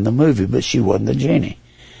in the movie, but she wasn't the genie.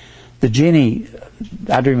 The genie,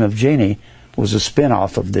 I Dream of Jeannie, was a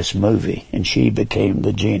spin-off of this movie, and she became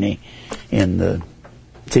the genie in the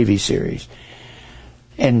TV series.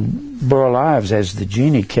 And Burl Ives, as the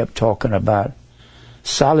genie, kept talking about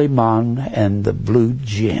Solomon and the blue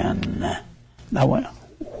gin. And I went,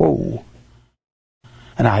 whoa.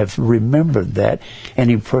 And I have remembered that. And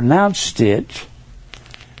he pronounced it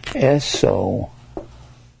S-O,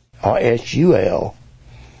 or S-U-L-E-I-M-O-N,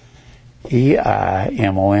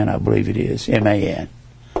 I believe it is, M-A-N.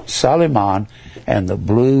 Solomon and the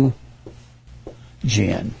blue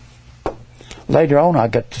gin. Later on, I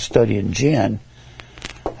got to studying gin.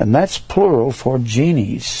 And that's plural for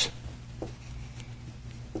genies.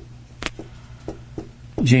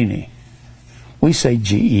 Genie. We say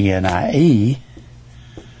G-E-N-I-E.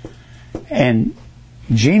 And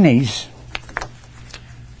genies,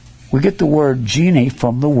 we get the word genie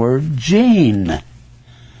from the word gene.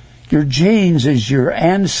 Your genes is your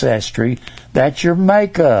ancestry. That's your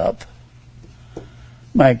makeup.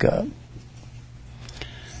 Makeup.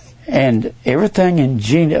 And everything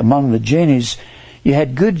in among the genies, you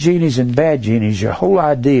had good genies and bad genies. Your whole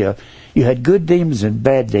idea, you had good demons and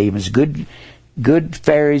bad demons, good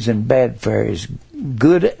fairies and bad fairies.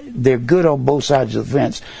 They're good on both sides of the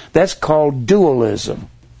fence. That's called dualism.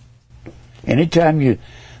 Anytime you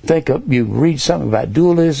you read something about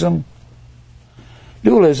dualism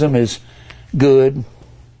is good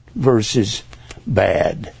versus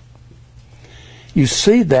bad. You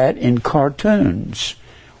see that in cartoons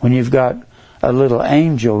when you've got a little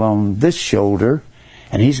angel on this shoulder,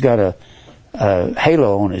 and he's got a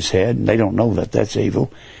halo on his head, and they don't know that that's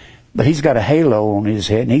evil, but he's got a halo on his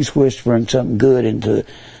head, and he's whispering something good into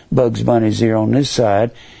Bugs Bunny's ear on this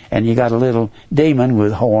side, and you got a little demon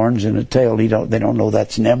with horns and a tail. They don't know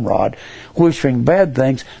that's Nimrod, whispering bad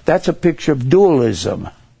things. That's a picture of dualism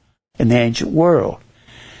in the ancient world.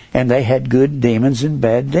 And they had good demons and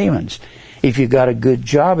bad demons. If you got a good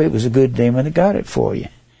job, it was a good demon that got it for you.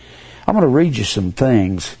 I'm going to read you some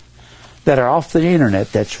things that are off the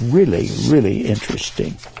internet that's really, really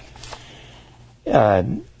interesting. Let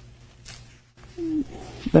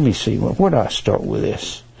me see. Where do I start with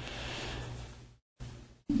this?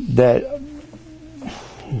 Let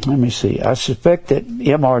me see. I suspect that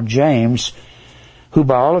M.R. James, who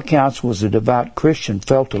by all accounts was a devout Christian,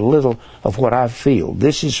 felt a little of what I feel.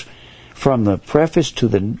 This is from the preface to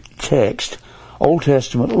the text, Old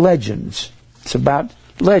Testament Legends. It's about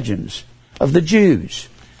legends of the Jews.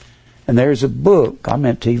 And there's a book, I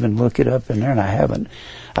meant to even look it up in there, and I haven't.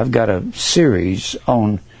 I've got a series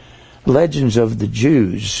on Legends of the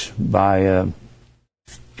Jews by,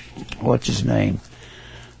 what's his name?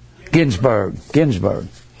 Ginsberg.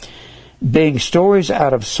 Being stories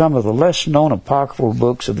out of some of the less-known apocryphal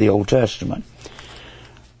books of the Old Testament.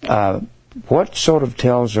 What sort of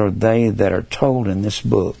tales are they that are told in this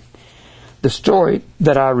book? The story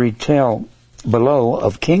that I retell below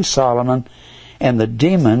of King Solomon and the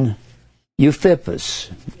demon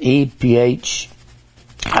Epaphras, Ephippas,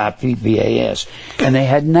 and they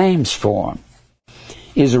had names for him.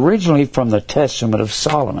 Is originally from the Testament of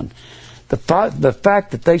Solomon. The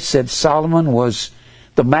fact that they said Solomon was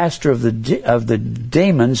the master of the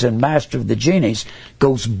demons and master of the genies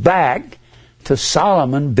goes back to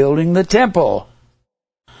Solomon building the temple.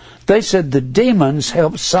 They said the demons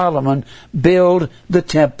helped Solomon build the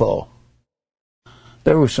temple.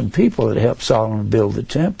 There were some people that helped Solomon build the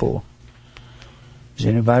temple. Does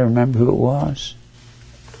anybody remember who it was?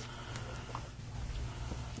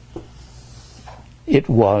 It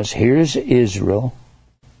was, here is Israel,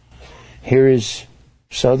 here is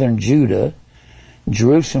southern Judah,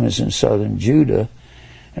 Jerusalem is in southern Judah,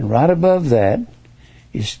 and right above that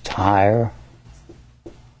is Tyre.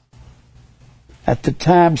 At the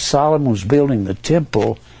time Solomon was building the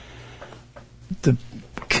temple, the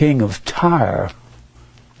king of Tyre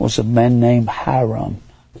was a man named Hiram.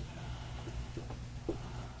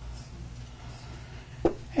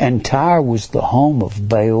 And Tyre was the home of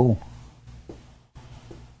Baal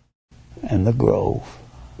and the grove.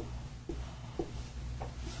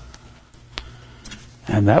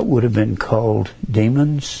 And that would have been called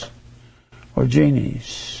demons or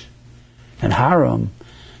genies. And Hiram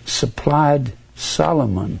supplied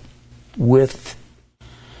Solomon with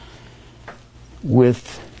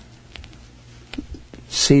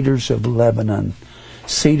cedars of Lebanon.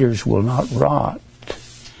 Cedars will not rot.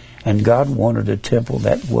 And God wanted a temple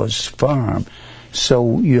that was firm.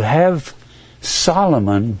 So you have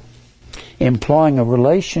Solomon employing a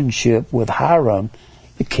relationship with Hiram,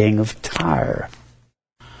 the king of Tyre.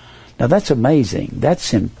 Now that's amazing.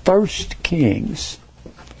 That's in 1 Kings,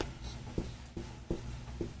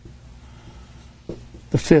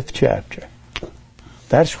 the 5th chapter.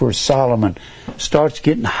 That's where Solomon starts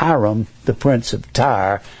getting Hiram, the prince of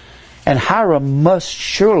Tyre. And Hiram must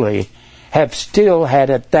surely have still had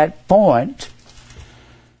at that point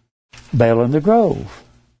Baal in the Grove.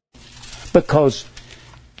 Because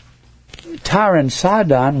Tyre and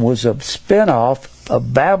Sidon was a spin-off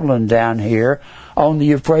of Babylon down here on the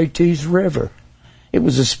Euphrates River. It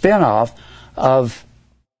was a spin-off of,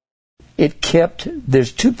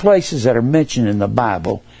 there's two places that are mentioned in the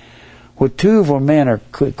Bible where two of our men are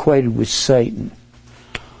equated with Satan.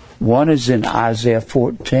 One is in Isaiah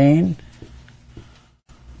 14.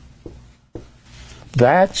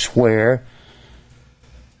 That's where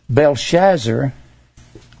Belshazzar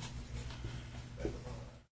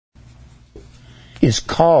is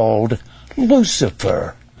called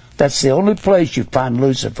Lucifer. That's the only place you find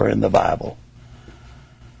Lucifer in the Bible.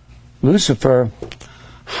 Lucifer,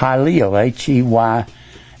 Hylil,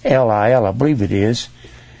 H-E-Y-L-I-L, I believe it is,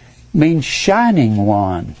 means shining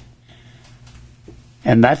one.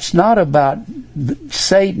 And that's not about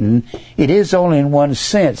Satan. It is only in one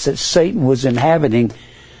sense that Satan was inhabiting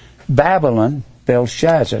Babylon,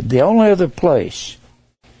 Belshazzar. The only other place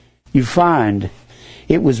you find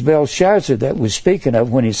it was Belshazzar that was speaking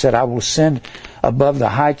of when he said, I will send above the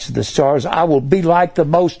heights of the stars. I will be like the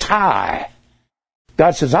Most High.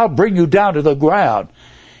 God says, I'll bring you down to the ground.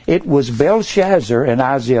 It was Belshazzar in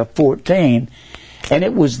Isaiah 14, and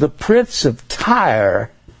it was the prince of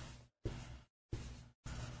Tyre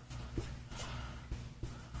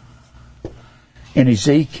in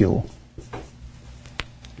Ezekiel,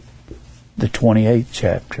 the 28th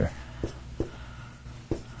chapter.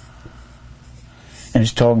 And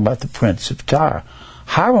it's talking about the prince of Tyre.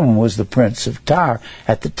 Hiram was the prince of Tyre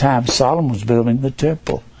at the time Solomon was building the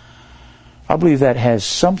temple. I believe that has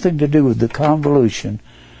something to do with the convolution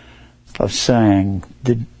of saying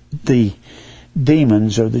the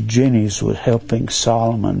demons or the genies were helping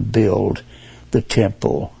Solomon build the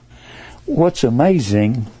temple. What's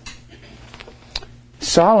amazing,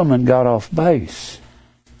 Solomon got off base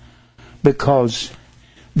because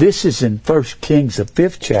this is in 1 Kings, the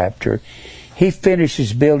 5th chapter. He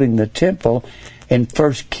finishes building the temple in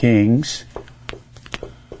 1 Kings,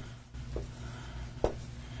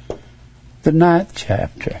 the 9th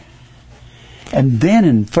chapter. And then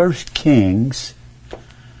in 1 Kings,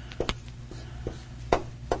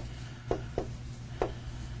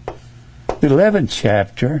 the 11th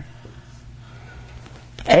chapter,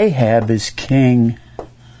 Ahab is king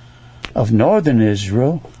of northern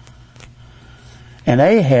Israel, and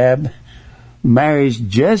Ahab marries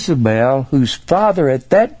Jezebel, whose father at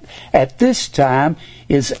this time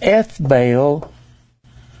is Ethbaal.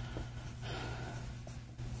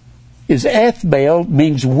 Ethbaal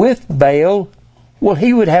means with Baal. Well,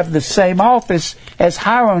 he would have the same office as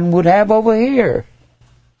Hiram would have over here.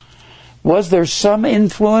 Was there some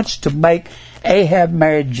influence to make Ahab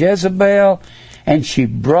marry Jezebel, and she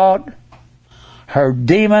brought her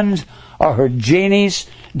demons or her genies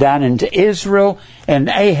down into Israel, and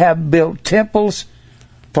Ahab built temples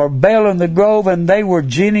for Baal in the grove, and they were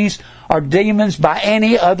genies or demons by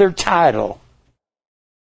any other title?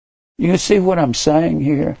 You see what I'm saying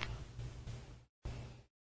here?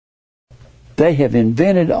 They have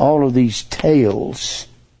invented all of these tales.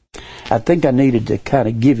 I think I needed to kind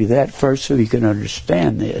of give you that first so you can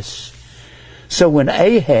understand this. So when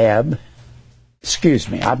Ahab,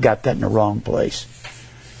 I've got that in the wrong place.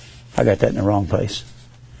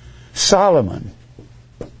 Solomon.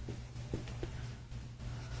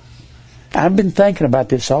 I've been thinking about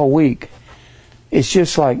this all week. It's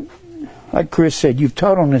just like Chris said, you've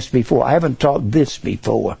taught on this before. I haven't taught this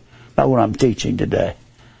before. Not what I'm teaching today.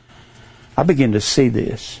 I begin to see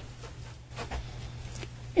this.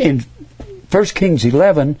 In 1 Kings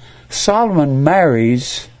 11, Solomon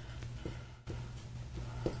marries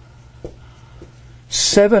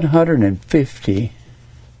 700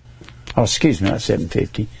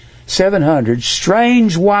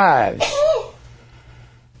 strange wives.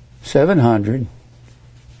 700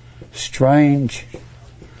 strange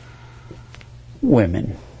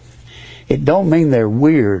women. It don't mean they're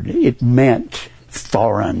weird. It meant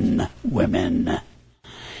foreign women.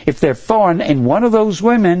 If they're foreign, and one of those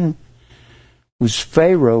women was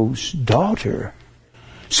Pharaoh's daughter.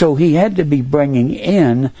 So he had to be bringing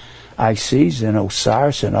in Isis and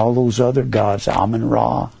Osiris and all those other gods,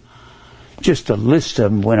 Amun-Ra. Just a list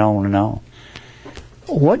of them went on and on.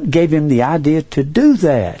 What gave him the idea to do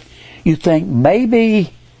that? You think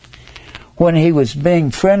maybe when he was being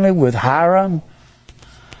friendly with Hiram,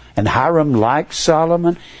 and Hiram liked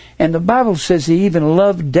Solomon, and the Bible says he even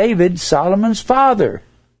loved David, Solomon's father.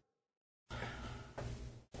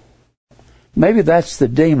 Maybe that's the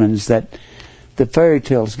demons that the fairy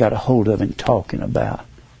tales got a hold of and talking about.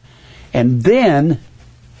 And then,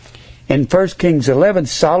 in 1 Kings 11,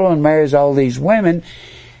 Solomon marries all these women,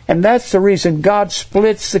 and that's the reason God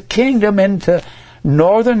splits the kingdom into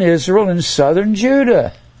northern Israel and southern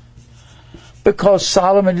Judah. Because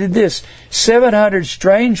Solomon did this. 700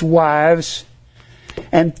 strange wives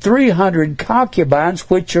and 300 concubines,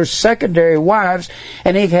 which are secondary wives,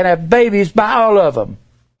 and he can have babies by all of them.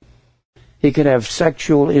 He could have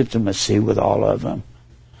sexual intimacy with all of them.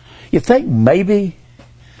 You think maybe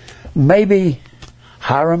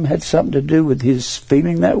Hiram had something to do with his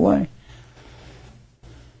feeling that way?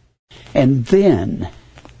 And then,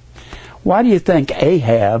 why do you think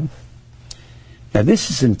Ahab, now this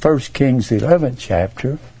is in 1 Kings the 11th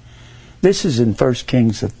chapter, this is in 1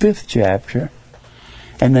 Kings the 5th chapter,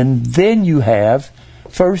 and then you have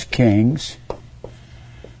 1 Kings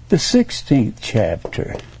the 16th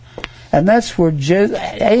chapter. And that's where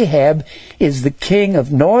Ahab is the king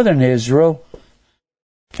of northern Israel.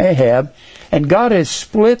 Ahab. And God has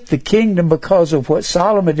split the kingdom because of what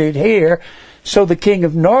Solomon did here. So the king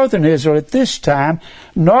of northern Israel at this time,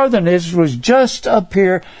 northern Israel is just up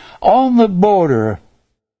here on the border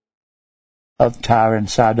of Tyre and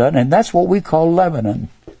Sidon. And that's what we call Lebanon.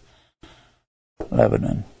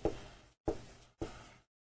 Lebanon.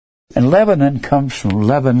 And Lebanon comes from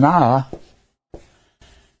Lebanah.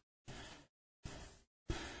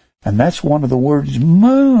 And that's one of the words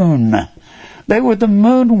moon. They were the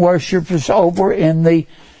moon worshippers over in the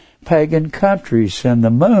pagan countries. And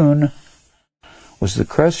the moon was the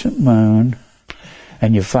crescent moon.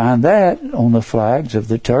 And you find that on the flags of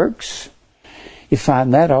the Turks. You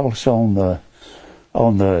find that also on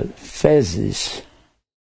the fezzes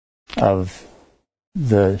of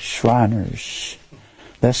the Shriners.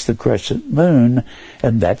 That's the crescent moon,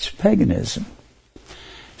 and that's paganism.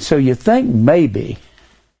 So you think maybe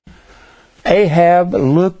Ahab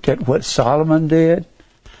looked at what Solomon did,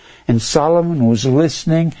 and Solomon was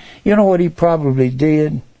listening. You know what he probably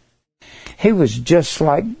did? He was just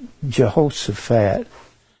like Jehoshaphat.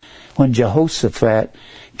 When Jehoshaphat,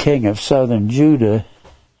 king of southern Judah,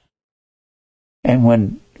 and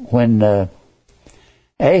when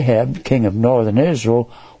Ahab, king of northern Israel,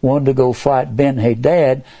 wanted to go fight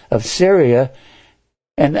Ben-Hadad of Syria,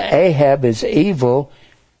 and Ahab is evil,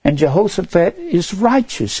 and Jehoshaphat is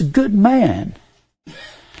righteous, a good man.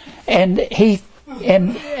 And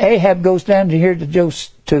Ahab goes down to here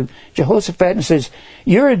to Jehoshaphat and says,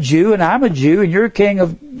 "You're a Jew and I'm a Jew and you're king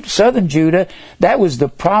of southern Judah." That was the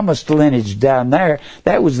promised lineage down there.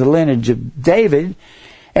 That was the lineage of David.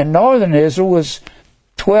 And northern Israel was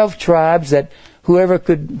 12 tribes that whoever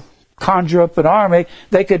could conjure up an army,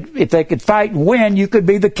 if they could fight and win, you could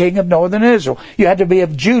be the king of northern Israel. You had to be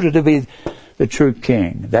of Judah to be the true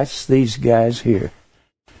king. That's these guys here.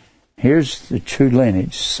 Here's the true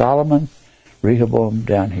lineage. Solomon, Rehoboam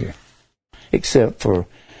down here. Except for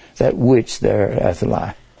that witch there,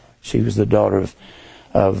 Athaliah. She was the daughter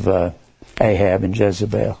of Ahab and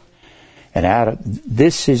Jezebel. And out of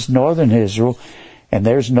this is northern Israel, and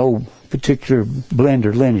there's no particular blend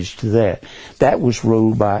or lineage to that. That was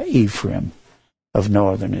ruled by Ephraim of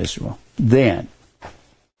northern Israel. Then,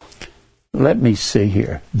 let me see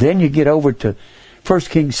here. Then you get over to 1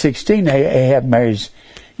 Kings 16. Ahab marries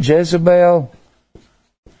Jezebel,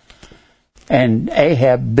 and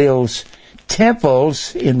Ahab builds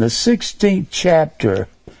temples in the 16th chapter.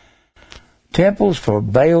 Temples for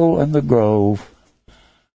Baal and the Grove,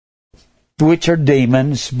 which are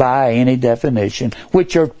demons by any definition,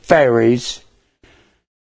 which are fairies,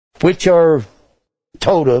 which are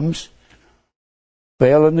totems,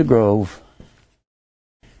 Baal and the Grove.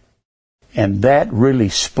 And that really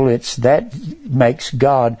splits, that makes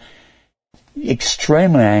God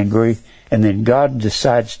extremely angry, and then God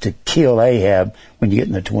decides to kill Ahab when you get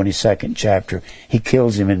in the 22nd chapter. He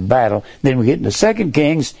kills him in battle. Then we get into 2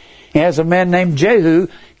 Kings, he has a man named Jehu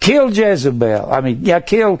kill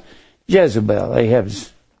kill Jezebel,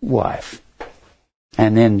 Ahab's wife.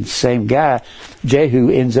 And then same guy, Jehu,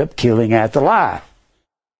 ends up killing Athaliah.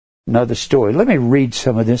 Another story. Let me read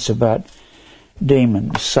some of this about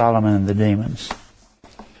demons, Solomon and the demons.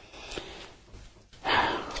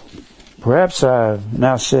 Perhaps I've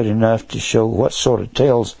now said enough to show what sort of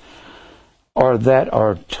tales are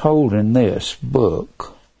told in this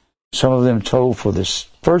book. Some of them told for the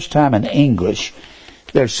first time in English.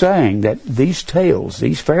 They're saying that these tales,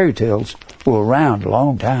 these fairy tales, were around a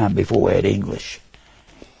long time before we had English.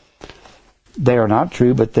 They are not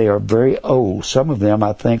true, but they are very old. Some of them,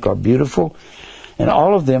 I think, are beautiful, and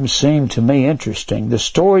all of them seem to me interesting. The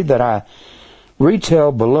story that I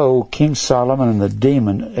retell below, King Solomon and the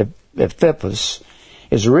demon Ephippas,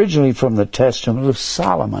 is originally from the Testament of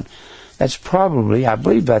Solomon. That's probably, I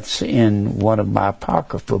believe that's in one of my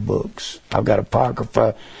Apocrypha books. I've got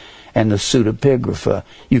Apocrypha and the Pseudepigrapha.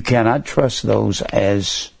 You cannot trust those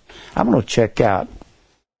as... I'm going to check out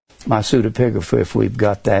my Pseudepigrapha if we've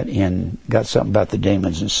got that got something about the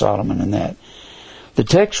demons and Solomon and that. The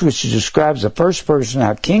text which describes the first person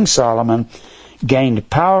how King Solomon gained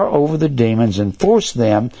power over the demons and forced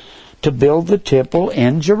them to build the temple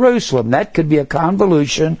in Jerusalem. That could be a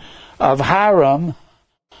convolution of Hiram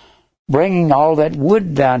bringing all that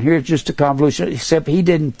wood down here. It's just a convolution, except he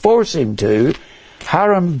didn't force him to.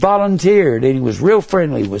 Hiram volunteered, and he was real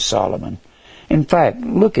friendly with Solomon. In fact,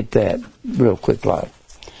 look at that real quick, like.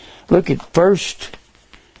 Look at 1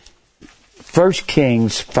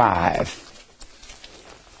 Kings 5.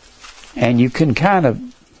 And you can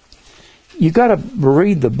you got to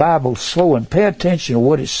read the Bible slow and pay attention to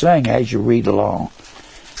what it's saying as you read along.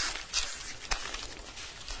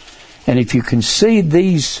 And if you can see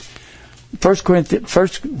these, 1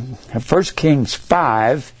 Kings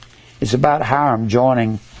 5 is about Hiram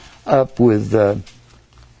joining up with,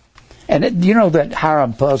 and you know that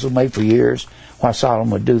Hiram puzzled me for years, why Solomon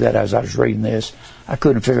would do that. As I was reading this, I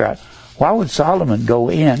couldn't figure out, why would Solomon go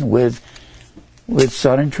in with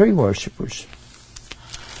sun and tree worshipers?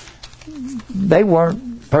 They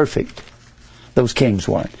weren't perfect. Those kings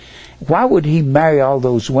weren't. Why would he marry all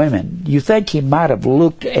those women? You think he might have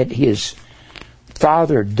looked at his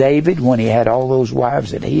father David when he had all those wives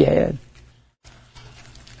that he had?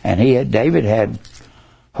 And David had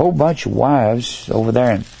a whole bunch of wives over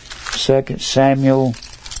there in 2 Samuel,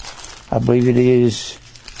 I believe it is.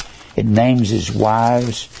 It names his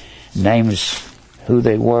wives, names who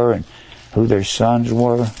they were and who their sons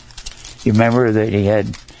were. You remember that he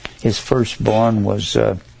had, his firstborn was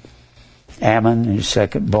Ammon, and his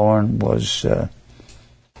secondborn was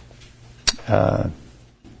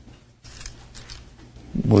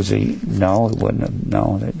he? No, it wasn't.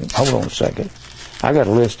 No, hold on a second. I got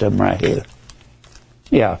a list of them right here.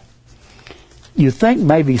 Yeah. You think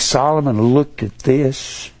maybe Solomon looked at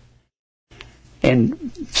this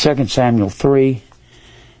in 2 Samuel 3,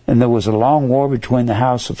 and there was a long war between the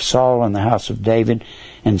house of Saul and the house of David,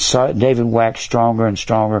 and David waxed stronger and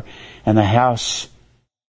stronger, and the house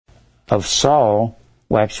of Saul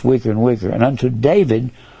waxed weaker and weaker. And unto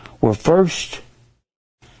David were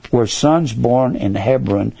sons born in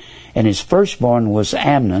Hebron, and his firstborn was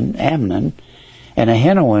Amnon, and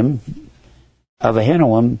Ahinoam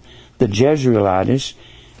the Jezreelitess,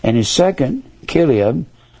 and his second, Chileab,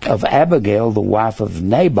 of Abigail, the wife of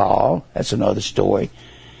Nabal, that's another story,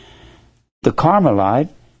 the Carmelite,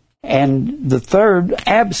 and the third,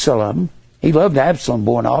 Absalom. He loved Absalom,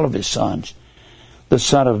 born all of his sons. The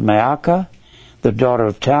son of Maacah, the daughter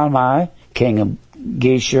of Talmai, king of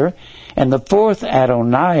Gesher, and the fourth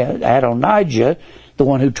Adonijah, the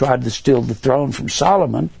one who tried to steal the throne from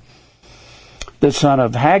Solomon, the son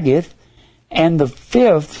of Haggith, and the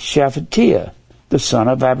fifth Shephatiah, the son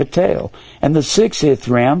of Abital, and the sixth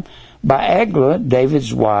Ithram by Agla,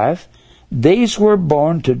 David's wife. These were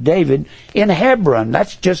born to David in Hebron.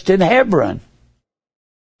 That's just in Hebron.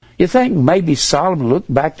 You think maybe Solomon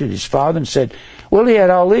looked back to his father and said, well, he had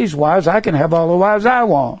all these wives, I can have all the wives I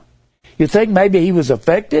want. You think maybe he was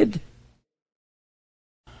affected?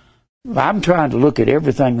 I'm trying to look at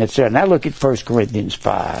everything that's there. Now look at 1 Corinthians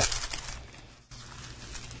 5.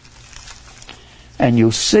 And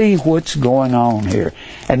you'll see what's going on here.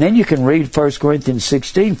 And then you can read 1 Corinthians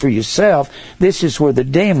 16 for yourself. This is where the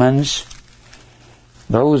demons,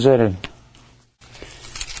 those that are,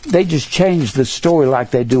 they just change the story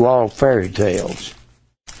like they do all fairy tales.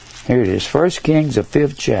 Here it is, 1 Kings, the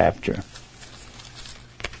 5th chapter.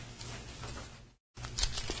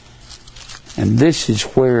 And this is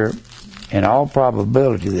where, in all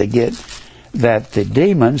probability, they get that the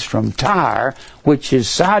demons from Tyre, which is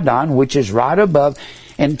Sidon, which is right above,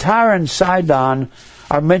 and Tyre and Sidon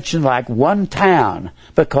are mentioned like one town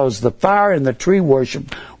because the fire and the tree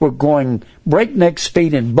worship were going breakneck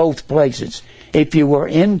speed in both places. If you were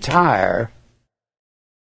in Tyre,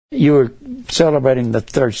 you were celebrating the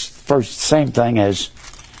first same thing as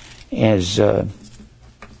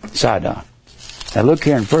Sidon. Now look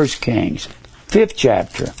here in 1 Kings, 5th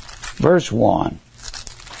chapter, verse 1.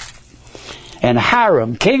 And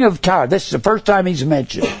Hiram, king of Tyre, this is the first time he's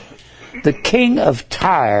mentioned, the king of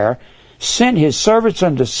Tyre sent his servants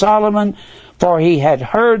unto Solomon, for he had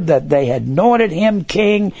heard that they had anointed him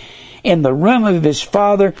king in the room of his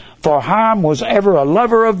father, for Hiram was ever a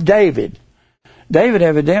lover of David. David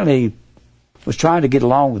evidently was trying to get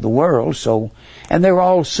along with the world, and they were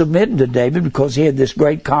all submitting to David because he had this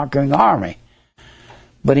great conquering army.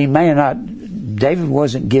 But David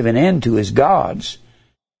wasn't giving in to his gods,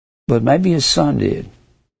 but maybe his son did.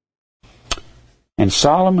 And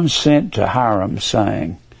Solomon sent to Hiram,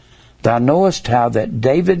 saying, Thou knowest how that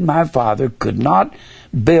David my father could not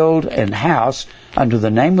build an house unto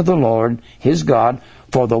the name of the Lord his God,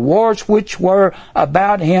 for the wars which were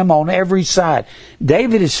about him on every side.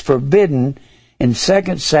 David is forbidden in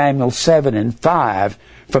 2 Samuel 7 and 5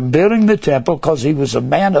 from building the temple because he was a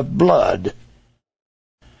man of blood.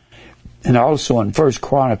 And also in 1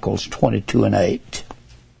 Chronicles 22 and 8.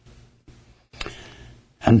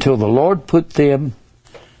 Until the Lord put them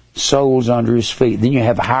souls under his feet. Then you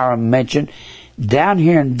have Hiram mentioned. Down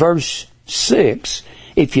here in verse 6,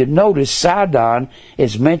 if you notice, Sidon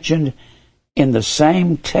is mentioned in the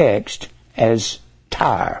same text as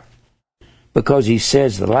Tyre, because he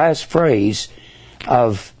says the last phrase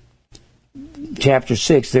of chapter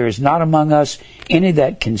 6, there is not among us any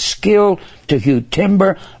that can skill to hew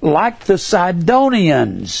timber like the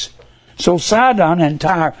Sidonians. So Sidon and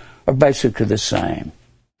Tyre are basically the same.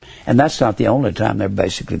 And that's not the only time they're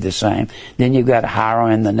basically the same. Then you've got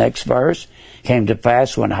Hiram in the next verse. Came to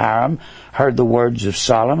pass when Hiram heard the words of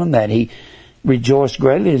Solomon that he rejoiced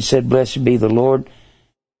greatly and said, Blessed be the Lord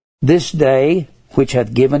this day, which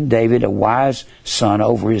hath given David a wise son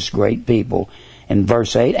over his great people. In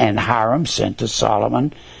verse 8, and Hiram sent to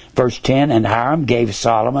Solomon. Verse 10, and Hiram gave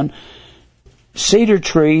Solomon cedar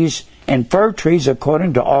trees and fir trees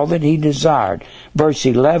according to all that he desired. Verse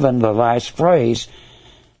 11, the last phrase,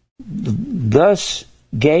 thus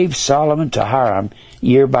gave Solomon to Hiram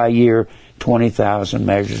year by year 20,000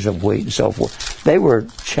 measures of wheat and so forth. They were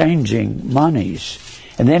changing monies.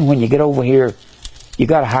 And then when you get over here, you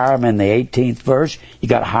got Hiram in the 18th verse, you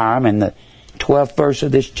got Hiram in the 12th verse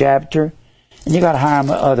of this chapter, and you got Hiram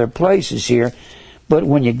in other places here. But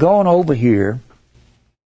when you're going over here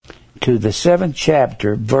to the 7th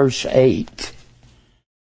chapter, verse 8,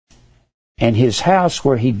 and his house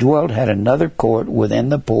where he dwelt had another court within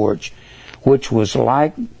the porch, which was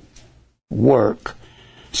like work.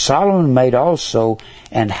 Solomon made also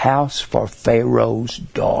an house for Pharaoh's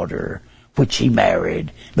daughter, which he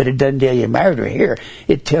married. But it doesn't tell you he married her here.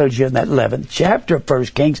 It tells you in that 11th chapter of 1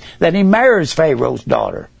 Kings that he marries Pharaoh's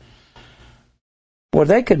daughter. Were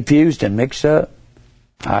they confused and mixed up?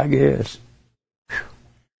 I guess.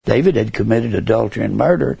 David had committed adultery and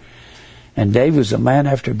murder, and David was a man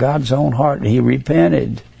after God's own heart, and he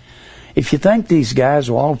repented. If you think these guys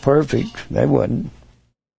were all perfect, they wasn't.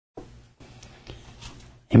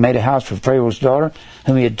 He made a house for Pharaoh's daughter,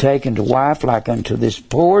 whom he had taken to wife, like unto this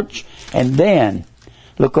porch. And then,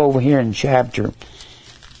 look over here in chapter,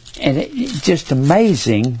 and it's just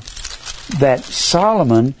amazing that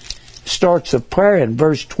Solomon starts a prayer in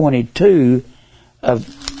verse 22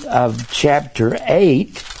 of chapter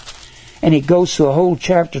 8, And he goes through a whole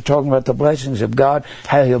chapter talking about the blessings of God,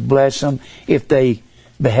 how he'll bless them if they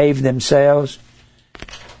behave themselves.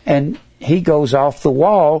 And he goes off the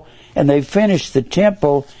wall, and they finish the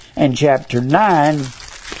temple in chapter 9.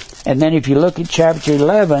 And then if you look at chapter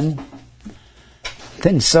 11,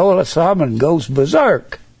 then Solomon goes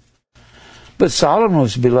berserk. But Solomon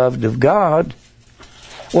was beloved of God.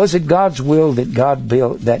 Was it God's will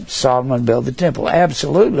that Solomon built the temple?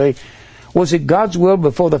 Absolutely. Was it God's will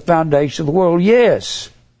before the foundation of the world? Yes.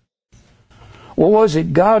 Well, was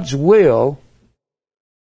it God's will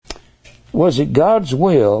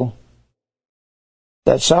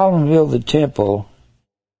that Solomon built the temple?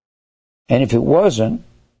 And if it wasn't,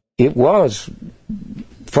 it was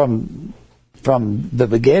from the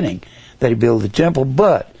beginning that he built the temple.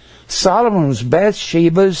 But Solomon was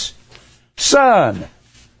Bathsheba's son.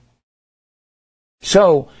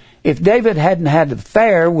 So, if David hadn't had an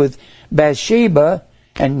affair with Bathsheba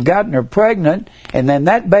and gotten her pregnant, and then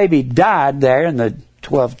that baby died there in the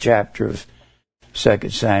 12th chapter of 2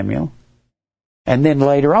 Samuel, and then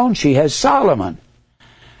later on she has Solomon.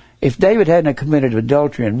 If David hadn't committed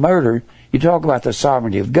adultery and murder, you talk about the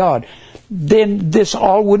sovereignty of God, then this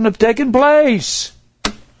all wouldn't have taken place.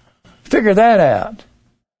 Figure that out.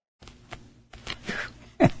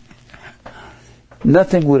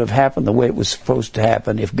 Nothing would have happened the way it was supposed to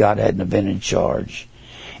happen if God hadn't been in charge.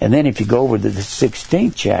 And then if you go over to the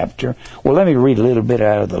 16th chapter, well, let me read a little bit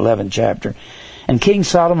out of the 11th chapter. And King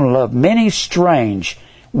Solomon loved many strange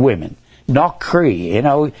women. Nokri,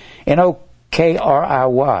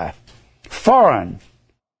 N-O-K-R-I-Y. Foreign.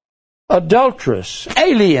 Adulterous.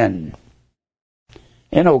 Alien.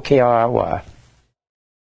 N-O-K-R-I-Y.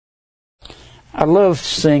 I love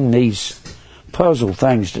seeing these puzzle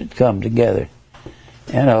things that come together.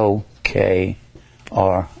 N-O-K-R-I-Y.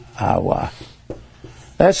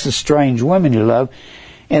 That's the strange women you love.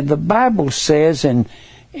 And the Bible says in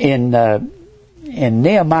Nehemiah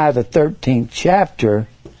the 13th chapter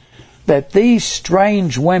that these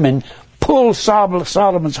strange women pull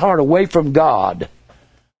Solomon's heart away from God.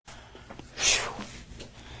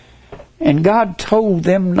 And God told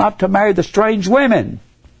them not to marry the strange women.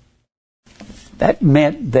 That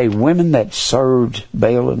meant they women that served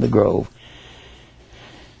Baal in the grove.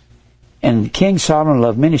 And King Solomon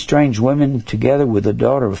loved many strange women together with the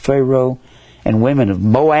daughter of Pharaoh and women of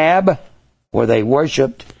Moab, where they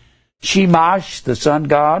worshipped Shemash, the sun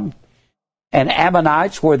god, and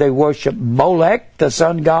Ammonites, where they worshipped Molech, the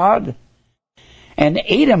sun god, and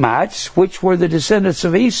Edomites, which were the descendants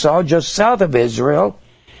of Esau, just south of Israel,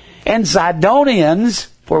 and Zidonians,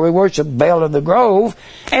 where we worshipped Baal in the grove,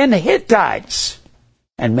 and Hittites,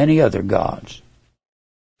 and many other gods.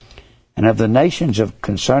 And of the nations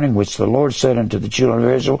concerning which the Lord said unto the children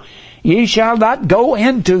of Israel, ye shall not go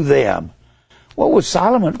into them. What was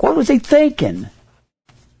Solomon? What was he thinking?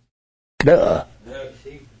 Duh.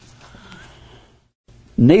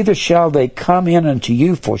 Neither shall they come in unto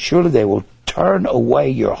you, for surely they will turn away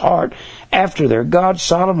your heart after their God.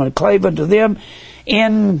 Solomon clave unto them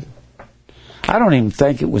in, I don't even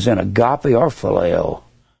think it was in agape or phileo.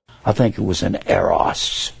 I think it was in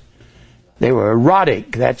eros. They were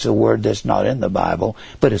erotic. That's a word that's not in the Bible,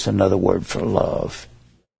 but it's another word for love.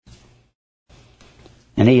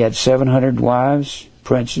 And he had 700 wives,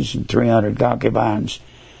 princes, and 300 concubines,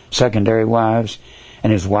 secondary wives,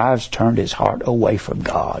 and his wives turned his heart away from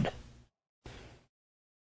God.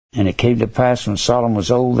 And it came to pass when Solomon was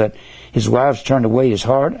old that his wives turned away his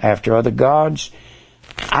heart after other gods.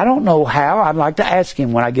 I don't know how. I'd like to ask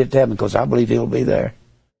him when I get to heaven, because I believe he'll be there.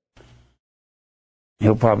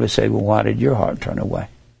 He'll probably say, well, why did your heart turn away?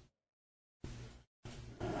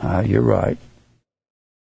 You're right.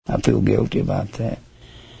 I feel guilty about that.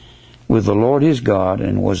 With the Lord his God,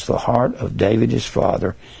 and was the heart of David his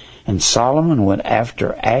father. And Solomon went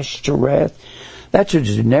after Ashtoreth. That's a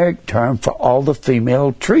generic term for all the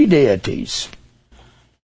female tree deities.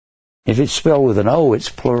 If it's spelled with an O, it's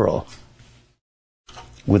plural.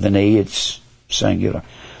 With an E, it's singular.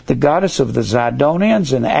 The goddess of the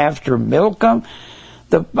Zidonians, and after Milcom,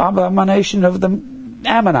 the abomination of the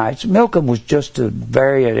Ammonites. Milcom was just a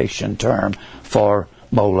variation term for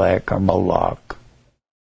Molech or Moloch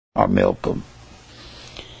or Milcom.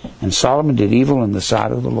 And Solomon did evil in the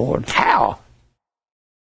sight of the Lord. How?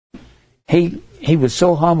 He was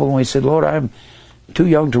so humble when he said, Lord, I'm too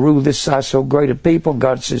young to rule this size so great a people. And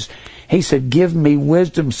God says, he said, give me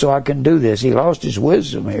wisdom so I can do this. He lost his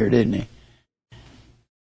wisdom here, didn't he?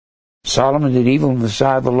 Solomon did evil in the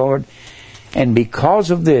sight of the Lord. And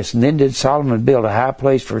because of this, and then did Solomon build a high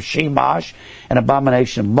place for Shemash, an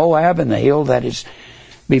abomination of Moab, and the hill that is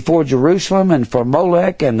before Jerusalem, and for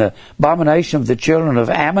Molech, and the abomination of the children of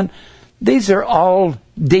Ammon. These are all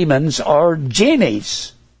demons or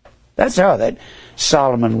genies. That's how that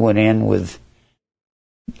Solomon went in with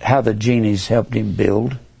how the genies helped him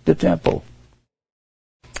build the temple.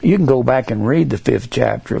 You can go back and read the 5th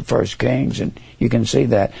chapter of 1 Kings, and you can see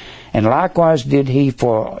that. And likewise did he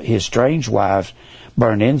for his strange wives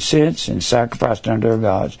burn incense and sacrificed unto their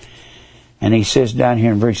gods. And he says down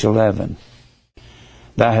here in verse 11,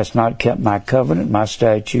 Thou hast not kept my covenant, my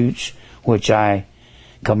statutes, which I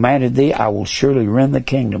commanded thee. I will surely rend the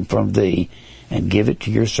kingdom from thee and give it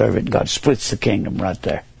to your servant. God splits the kingdom right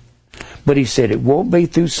there. But he said it won't be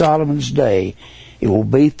through Solomon's day. It will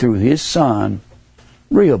be through his son,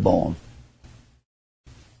 Rehoboam.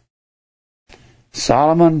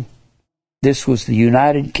 Solomon, this was the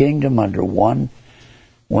united kingdom under one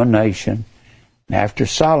nation. And after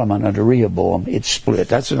Solomon, under Rehoboam, it split.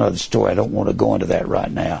 That's another story. I don't want to go into that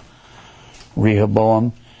right now.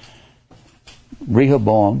 Rehoboam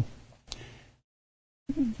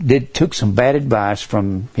took some bad advice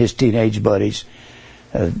from his teenage buddies.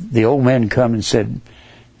 The old man come and said,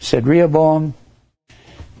 Rehoboam,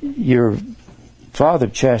 your father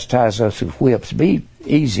chastised us with whips. Be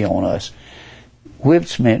easy on us.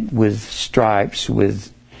 Whips meant with stripes.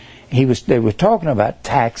 They were talking about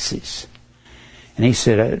taxes. And he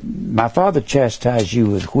said, my father chastised you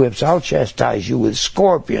with whips. I'll chastise you with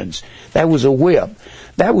scorpions. That was a whip.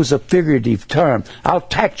 That was a figurative term. I'll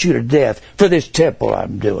tax you to death for this temple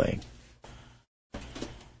I'm doing.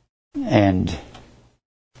 And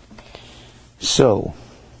so,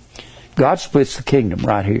 God splits the kingdom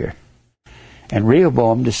right here. And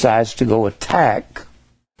Rehoboam decides to go attack.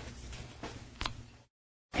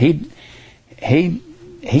 He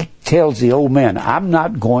tells the old man, I'm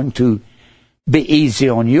not going to be easy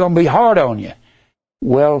on you. I'm going to be hard on you.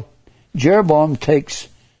 Well, Jeroboam takes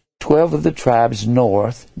 12 of the tribes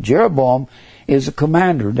north. Jeroboam is a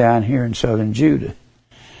commander down here in southern Judah.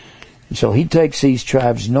 And so he takes these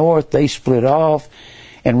tribes north. They split off.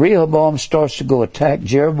 And Rehoboam starts to go attack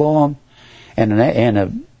Jeroboam. And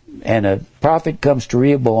a prophet comes to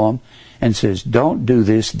Rehoboam and says, don't do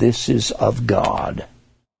this. This is of God.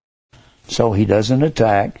 So he doesn't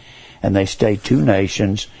attack. And they stay two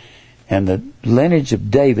nations. And the lineage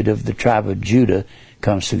of David of the tribe of Judah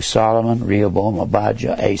comes through Solomon, Rehoboam,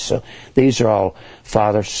 Abijah, Asa. These are all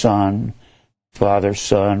father, son, father,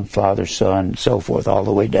 son, father, son, and so forth, all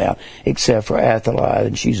the way down, except for Athaliah,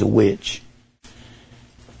 and she's a witch.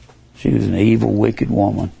 She was an evil, wicked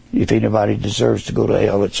woman. If anybody deserves to go to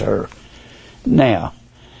hell, it's her. Now,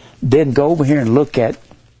 then go over here and look at,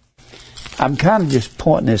 I'm kind of just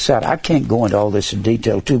pointing this out. I can't go into all this in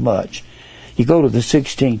detail too much. You go to the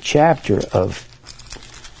 16th chapter of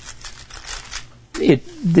it,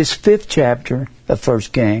 this 5th chapter of 1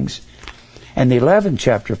 Kings, and the 11th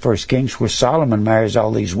chapter of 1 Kings, where Solomon marries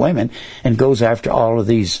all these women and goes after all of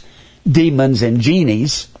these demons and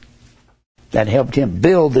genies that helped him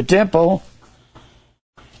build the temple.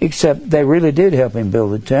 Except they really did help him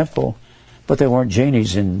build the temple, but they weren't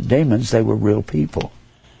genies and demons, they were real people.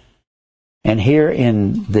 And here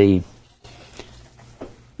in the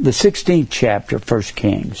 16th chapter of 1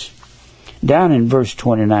 Kings, down in verse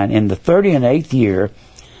 29, in the 38th year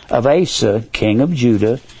of Asa, king of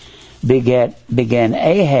Judah, began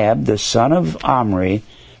Ahab, the son of Omri,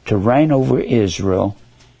 to reign over Israel.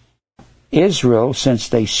 Israel, since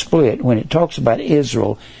they split, when it talks about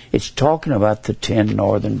Israel, it's talking about the 10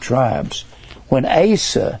 northern tribes. When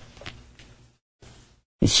Asa,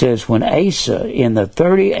 it says, when Asa, in the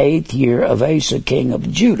 38th year of Asa, king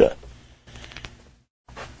of Judah.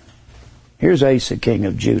 Here's Asa, king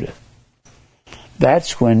of Judah.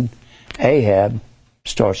 That's when Ahab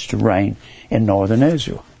starts to reign in northern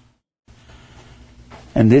Israel.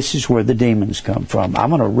 And this is where the demons come from. I'm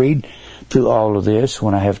going to read through all of this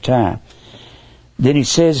when I have time. Then he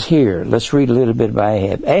says here, let's read a little bit about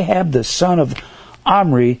Ahab. Ahab, the son of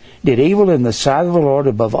Omri, did evil in the sight of the Lord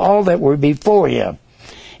above all that were before him.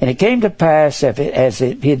 And it came to pass, as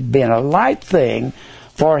it had been a light thing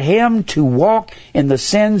for him to walk in the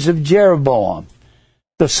sins of Jeroboam,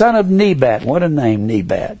 the son of Nebat. What a name,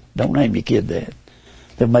 Nebat. Don't name your kid that.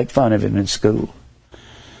 They'll make fun of him in school.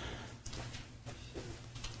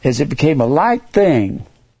 As it became a light thing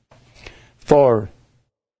for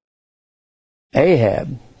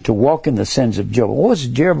Ahab to walk in the sins of Jeroboam. What was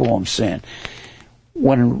Jeroboam's sin?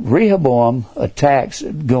 When Rehoboam going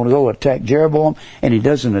to go attack Jeroboam, and he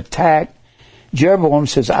doesn't attack, Jeroboam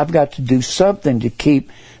says, I've got to do something to keep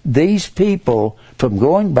these people from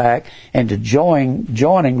going back and to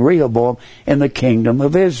joining Rehoboam in the kingdom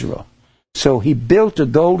of Israel. So he built a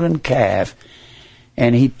golden calf,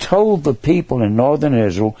 And he told the people in northern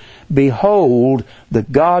Israel, behold, the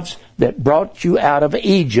gods that brought you out of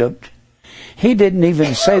Egypt. He didn't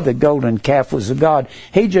even say the golden calf was a god.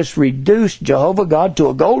 He just reduced Jehovah God to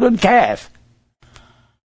a golden calf.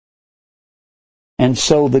 And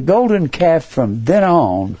so the golden calf from then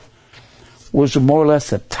on was more or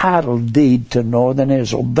less a title deed to northern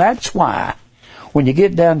Israel. That's why when you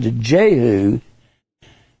get down to Jehu,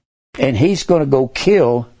 and he's going to go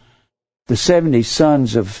kill the 70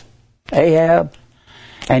 sons of Ahab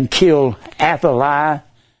and kill Athaliah,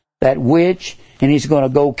 that witch, and he's going to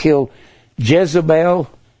go kill Jezebel,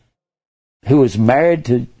 who was married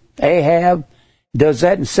to Ahab, does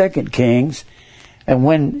that in 2 Kings. And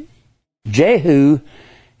when Jehu,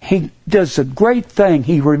 he does a great thing.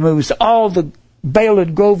 He removes all the Baal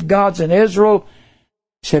and Grove gods in Israel,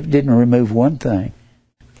 except didn't remove one thing.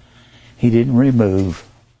 He didn't remove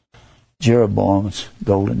Jeroboam's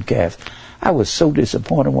golden calf. I was so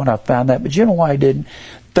disappointed when I found that, but you know why he didn't?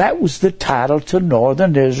 That was the title to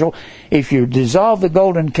northern Israel. If you dissolve the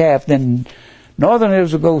golden calf, then northern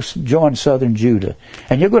Israel goes join southern Judah.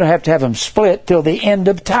 And you're going to have them split till the end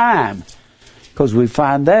of time. Because we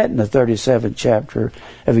find that in the 37th chapter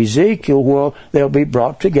of Ezekiel, where they'll be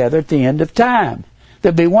brought together at the end of time.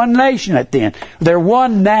 There'll be one nation at the end. They're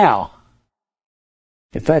one now.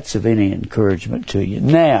 If that's of any encouragement to you.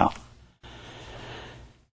 Now,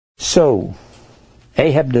 so,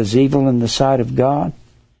 Ahab does evil in the sight of God.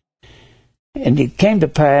 And it came to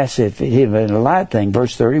pass, in a light thing,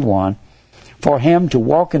 verse 31, for him to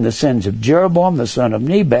walk in the sins of Jeroboam, the son of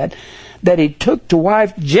Nebat, that he took to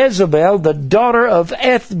wife Jezebel, the daughter of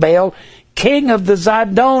Ethbaal, king of the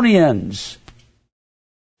Zidonians,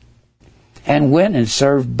 and went and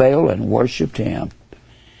served Baal and worshipped him.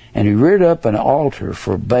 And he reared up an altar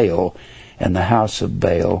for Baal in the house of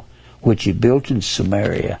Baal, which he built in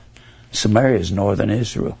Samaria. Samaria is northern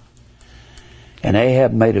Israel. And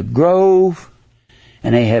Ahab made a grove,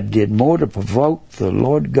 and Ahab did more to provoke the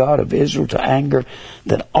Lord God of Israel to anger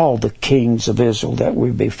than all the kings of Israel that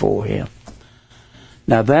were before him.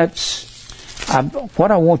 Now that's what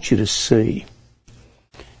I want you to see.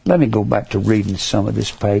 Let me go back to reading some of this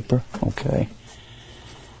paper, okay?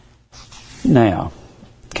 Now,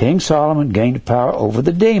 King Solomon gained power over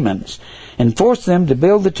the demons and forced them to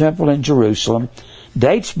build the temple in Jerusalem.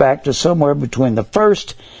 Dates back to somewhere between the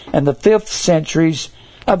 1st and the 5th centuries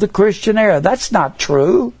of the Christian era. That's not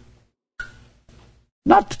true.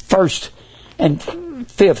 Not the 1st and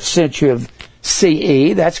 5th century of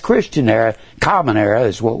CE. That's Christian era. Common era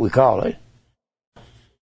is what we call it.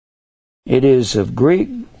 It is of Greek,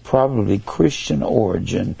 probably Christian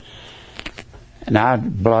origin. And I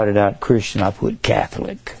blotted out Christian, I put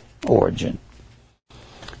Catholic origin.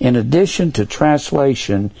 In addition to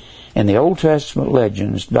translation in the Old Testament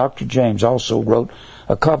legends, Dr. James also wrote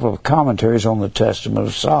a couple of commentaries on the Testament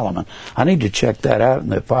of Solomon. I need to check that out in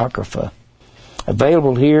the Apocrypha.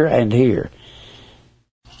 Available here and here.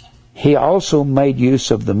 He also made use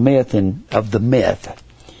of the myth in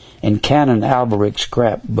Canon Alberich's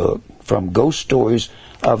scrapbook from Ghost Stories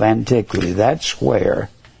of Antiquity. That's where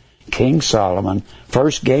King Solomon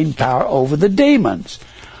first gained power over the demons.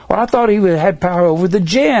 Well, I thought he had power over the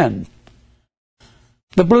jinn.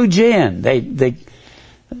 The blue jinn.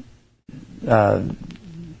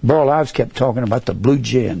 Burl Ives kept talking about the blue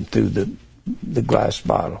jinn through the brass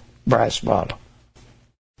bottle.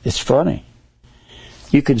 It's funny.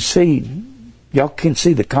 Y'all can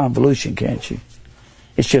see the convolution, can't you?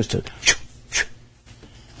 It's just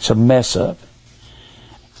it's a mess up.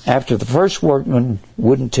 After the first workman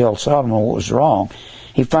wouldn't tell Solomon what was wrong,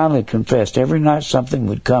 he finally confessed every night something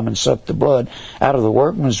would come and suck the blood out of the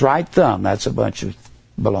workman's right thumb. That's a bunch of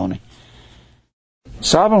baloney.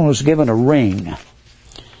 Solomon was given a ring,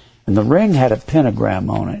 and the ring had a pentagram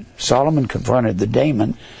on it. Solomon confronted the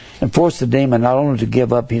demon and forced the demon not only to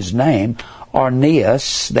give up his name,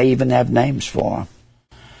 Arneas, they even have names for him,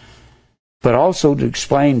 but also to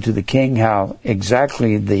explain to the king how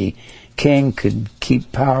exactly the king could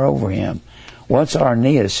keep power over him. Once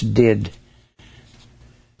Arneas did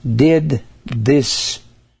this,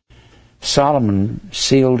 Solomon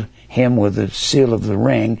sealed him with the seal of the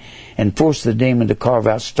ring and forced the demon to carve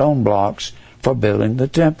out stone blocks for building the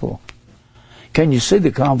temple. Can you see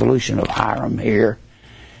the convolution of Hiram here?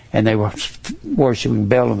 And they were worshiping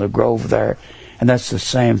Baal in the grove there. And that's the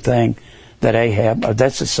same thing that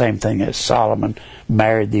that's the same thing that Solomon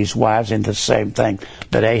married these wives, and the same thing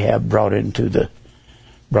that Ahab brought into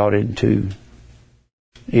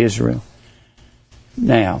Israel.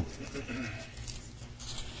 Now,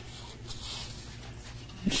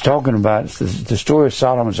 It's talking about the story of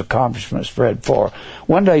Solomon's accomplishments spread far.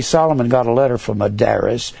 One day Solomon got a letter from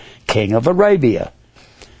Adaris, king of Arabia.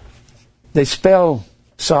 They spell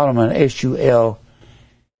Solomon Suleimon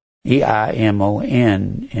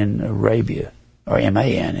in Arabia, or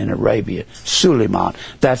M-A-N in Arabia. Suleiman.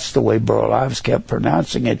 That's the way Burl Ives kept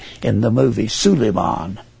pronouncing it in the movie,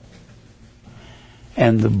 Suleiman.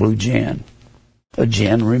 And the blue jinn. A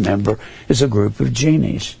jinn, remember, is a group of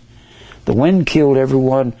genies. The wind killed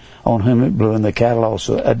everyone on whom it blew, and the cattle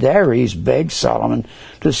also. Adaris begged Solomon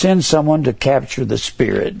to send someone to capture the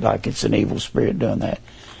spirit, like it's an evil spirit doing that.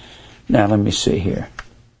 Now, let me see here.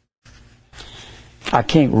 I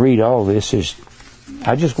can't read all this.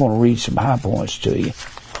 I just want to read some high points to you.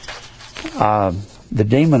 The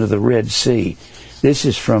Demon of the Red Sea. This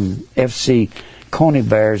is from F.C.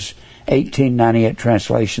 Conybeare's 1898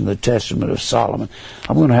 translation of the Testament of Solomon.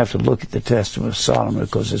 I'm going to have to look at the Testament of Solomon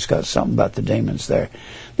because it's got something about the demons there.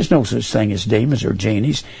 There's no such thing as demons or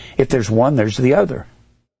genies. If there's one, there's the other.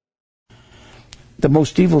 The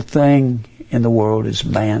most evil thing in the world is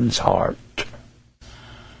man's heart.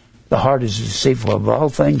 The heart is deceitful of all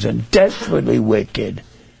things and desperately wicked.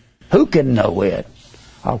 Who can know it?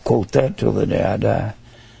 I'll quote that till the day I die.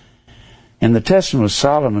 In the Testament of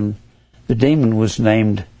Solomon, the demon was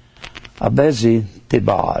named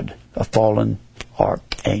Abezidibad, a fallen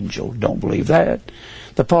archangel. Don't believe that.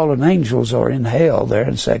 The fallen angels are in hell there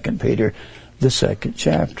in 2 Peter, the 2nd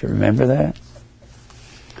chapter. Remember that?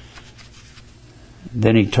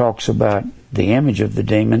 Then he talks about the image of the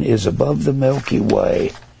demon is above the Milky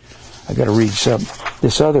Way. I got to read some.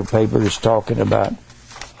 This other paper is talking about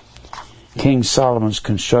King Solomon's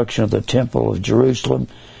construction of the Temple of Jerusalem.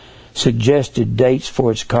 Suggested dates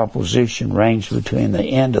for its composition ranged between the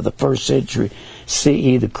end of the 1st century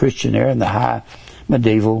CE, the Christian era, and the high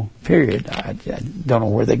medieval period. I don't know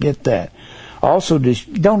where they get that. Also,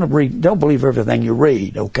 don't believe everything you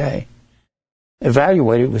read, okay?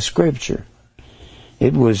 Evaluate it with Scripture.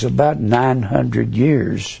 It was about 900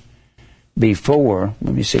 years before,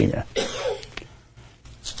 let me see now.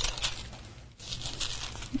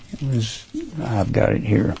 I've got it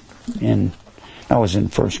here I was in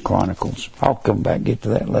 1 Chronicles. I'll come back and get to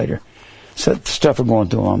that later. So stuff are going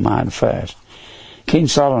through my mind fast. King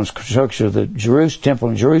Solomon's construction of the Temple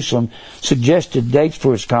in Jerusalem suggested dates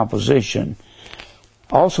for its composition.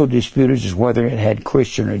 Also disputed is whether it had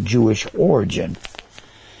Christian or Jewish origin.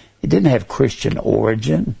 It didn't have Christian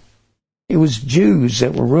origin. It was Jews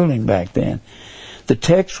that were ruling back then. The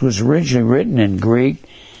text was originally written in Greek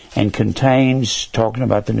and contains, talking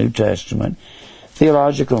about the New Testament,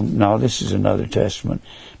 this is another testament,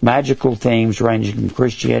 magical themes ranging from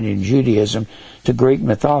Christianity and Judaism to Greek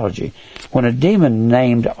mythology. When a demon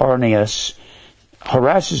named Arnius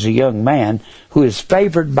harasses a young man who is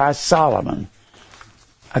favored by Solomon,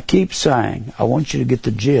 I keep saying, I want you to get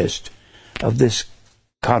the gist of this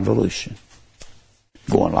convolution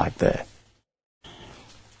going like that.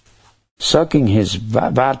 Sucking his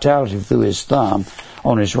vitality through his thumb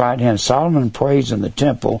on his right hand, Solomon prays in the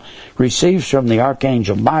temple, receives from the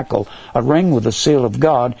archangel Michael a ring with the seal of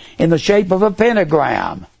God in the shape of a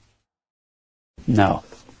pentagram. No.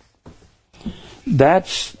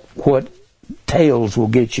 That's what Tales will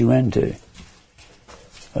get you into.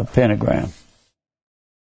 A pentagram.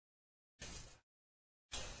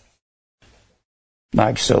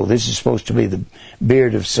 Like so. This is supposed to be the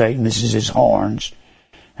beard of Satan. This is his horns.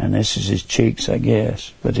 And this is his cheeks, I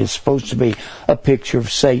guess. But it's supposed to be a picture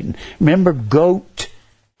of Satan. Remember goat?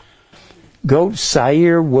 Goat,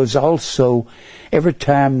 Sair, was also, every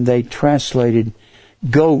time they translated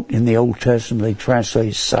goat in the Old Testament, they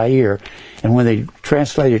translated Sair. And when they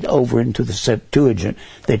translated over into the Septuagint,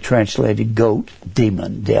 they translated goat,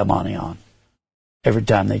 demon, daemonion. Every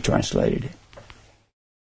time they translated it.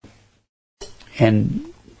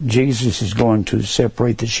 And Jesus is going to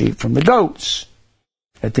separate the sheep from the goats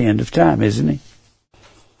at the end of time, isn't he?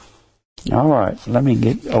 All right, let me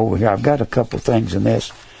get over here. I've got a couple of things in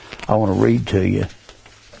this I want to read to you.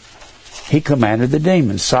 He commanded the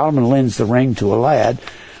demons. Solomon lends the ring to a lad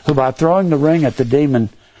who, by throwing the ring at the demon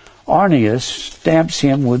Arnius, stamps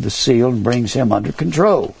him with the seal and brings him under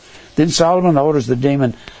control. Then Solomon orders the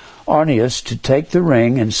demon Arnius to take the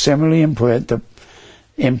ring and similarly imprint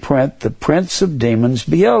the prince of demons,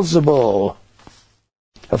 Beelzebul,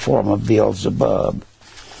 a form of Beelzebub.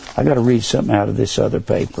 I got to read something out of this other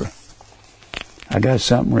paper. I got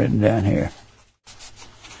something written down here.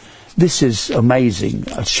 This is amazing.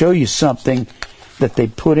 I'll show you something that they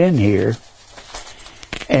put in here,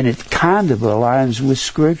 and it kind of aligns with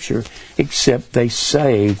Scripture, except they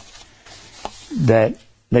say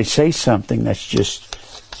something that's just,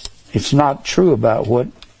 it's not true about what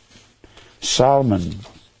Solomon,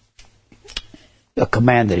 a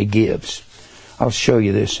command that he gives. I'll show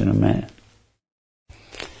you this in a minute.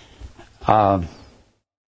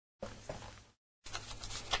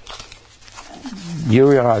 You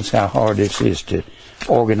realize how hard this is to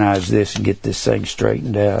organize this and get this thing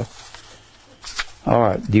straightened out. All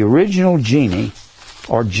right. The original genie,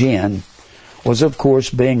 or jinn, was, of course,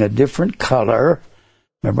 being a different color.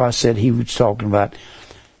 Remember I said he was talking about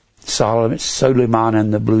Suleiman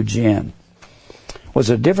and the blue jinn. Was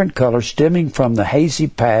a different color stemming from the hazy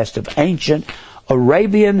past of ancient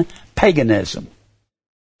Arabian paganism.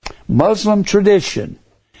 Muslim tradition.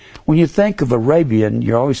 When you think of Arabian,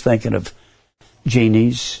 you're always thinking of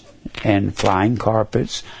genies and flying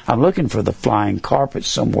carpets. I'm looking for the flying carpet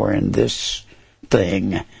somewhere in this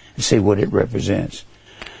thing and see what it represents.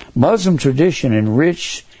 Muslim tradition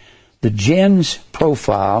enriched the jinn's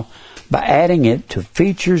profile by adding it to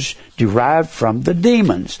features derived from the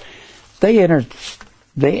demons. They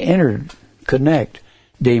interconnect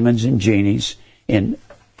demons and genies in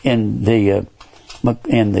the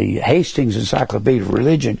Hastings Encyclopedia of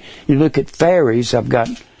Religion. You look at fairies. I've got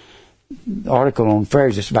an article on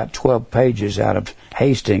fairies. It's about 12 pages out of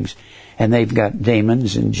Hastings, and they've got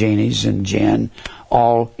demons and genies and jinn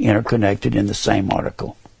all interconnected in the same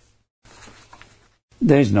article.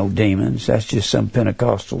 There's no demons. That's just some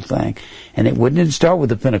Pentecostal thing. And it didn't start with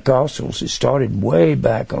the Pentecostals. It started way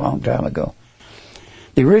back a long time ago.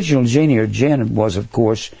 The original genie or jinn was, of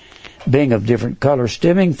course, being of different color,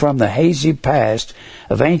 stemming from the hazy past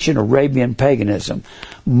of ancient Arabian paganism.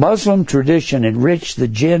 Muslim tradition enriched the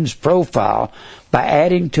jinn's profile by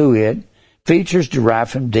adding to it features derived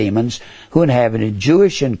from demons who inhabited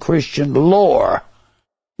Jewish and Christian lore.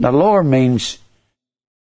 Now, lore means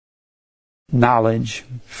knowledge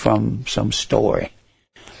from some story,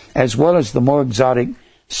 as well as the more exotic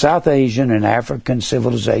South Asian and African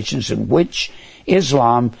civilizations in which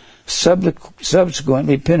Islam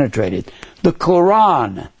subsequently penetrated. The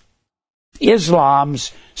Quran,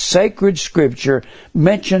 Islam's sacred scripture,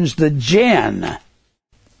 mentions the jinn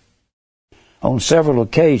on several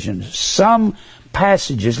occasions. Some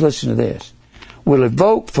passages, listen to this, will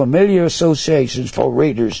evoke familiar associations for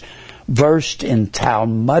readers versed in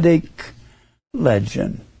Talmudic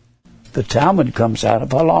legend. The Talmud comes out of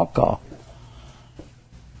Halakha.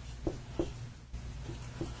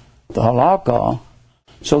 The Halakha.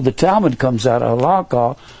 So the Talmud comes out of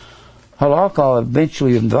Halakha. Halakha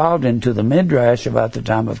eventually evolved into the Midrash about the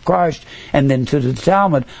time of Christ, and then to the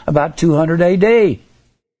Talmud about 200 A.D.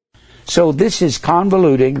 So this is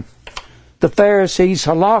convoluting the Pharisees'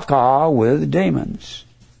 Halakha with demons.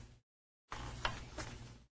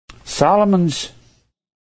 For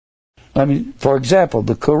example,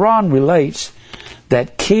 the Quran relates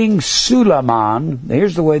that King Suleiman,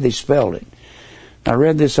 here's the way they spelled it. I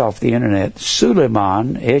read this off the internet.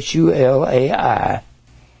 Suleiman, S-U-L-A-I,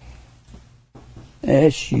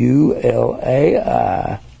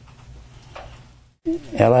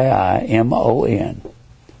 L-A-I-M-O-N.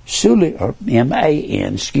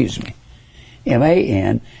 M-A-N, excuse me.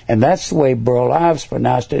 M-A-N, and that's the way Burl Ives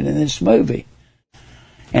pronounced it in this movie.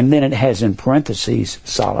 And then it has in parentheses,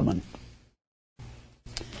 Solomon.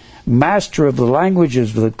 Master of the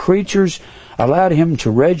languages of the creatures, allowed him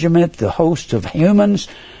to regiment the host of humans,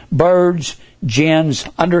 birds, jinns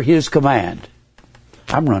under his command.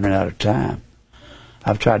 I'm running out of time.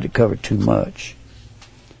 I've tried to cover too much.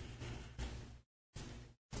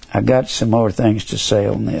 I got some more things to say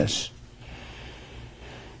on this.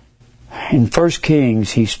 In 1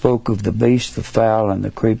 Kings, he spoke of the beast, the fowl, and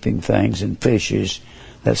the creeping things and fishes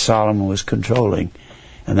that Solomon was controlling.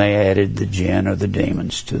 And they added the jinn or the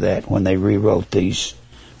demons to that when they rewrote these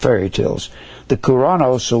fairy tales. The Quran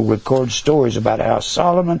also records stories about how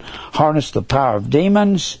Solomon harnessed the power of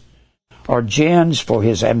demons or jinns for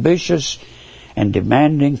his ambitious and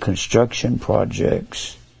demanding construction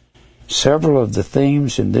projects. Several of the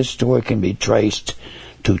themes in this story can be traced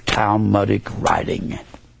to Talmudic writing.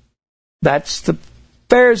 That's the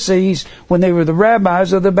Pharisees when they were the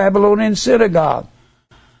rabbis of the Babylonian synagogue.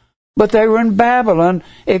 But they were in Babylon,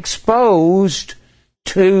 exposed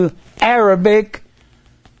to Arabic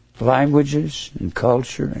languages and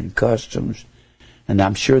culture and customs. And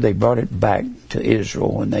I'm sure they brought it back to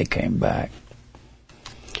Israel when they came back.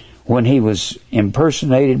 When he was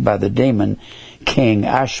impersonated by the demon King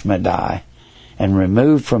Ashmedai and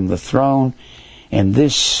removed from the throne in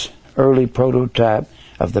this early prototype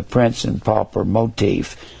of the prince and pauper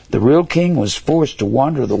motif, the real king was forced to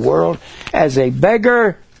wander the world as a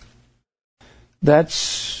beggar.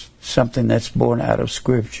 That's something that's born out of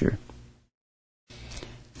Scripture.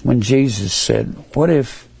 When Jesus said, what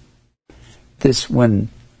if this, when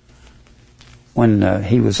when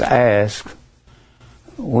he was asked,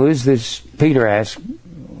 who is this? Peter asked,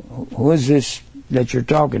 who is this that you're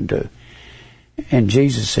talking to? And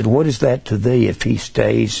Jesus said, what is that to thee if he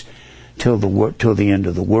stays till the end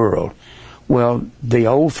of the world? Well, the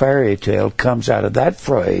old fairy tale comes out of that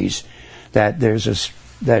phrase that there's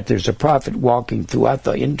a prophet walking throughout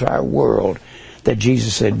the entire world that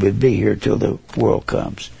Jesus said would be here till the world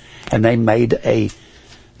comes. And they made a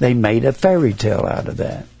fairy tale out of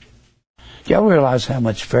that. Do y'all realize how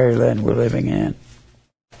much fairyland we're living in?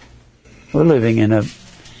 We're living in a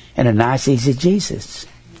nice, easy Jesus.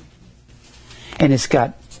 And it's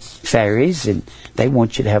got fairies, and they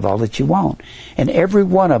want you to have all that you want. And every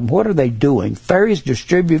one of them, what are they doing? Fairies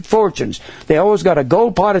distribute fortunes. They always got a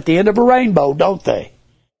gold pot at the end of a rainbow, don't they?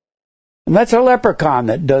 And that's a leprechaun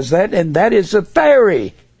that does that, and that is a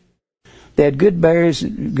fairy. They had good fairies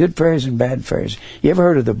and bad fairies. You ever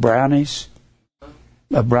heard of the brownies?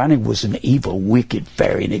 A brownie was an evil, wicked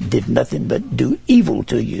fairy, and it did nothing but do evil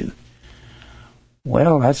to you.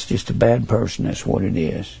 Well, that's just a bad person, that's what it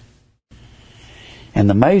is. And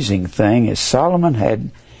the amazing thing is Solomon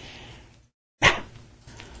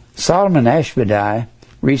Ashmedai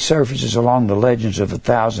resurfaces along the legends of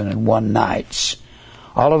 1,001 Nights.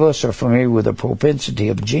 All of us are familiar with the propensity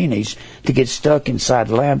of genies to get stuck inside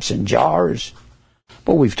lamps and jars.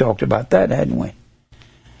 But we've talked about that, hadn't we?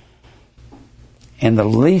 In the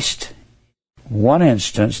least one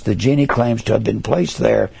instance, the genie claims to have been placed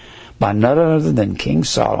there by none other than King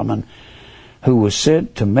Solomon, who was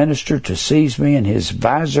sent to minister to seize me, and his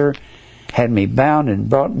visor had me bound and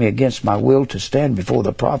brought me against my will to stand before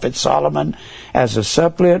the prophet Solomon as a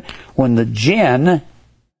suppliant. When the jinn,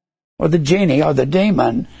 or the genie, or the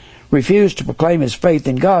demon, refused to proclaim his faith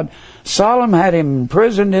in God, Solomon had him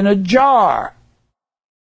imprisoned in a jar.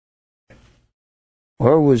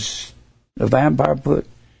 Where was the vampire put?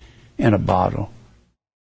 In a bottle.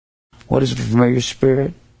 What is a familiar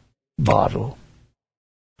spirit? Bottle.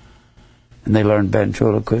 And they learned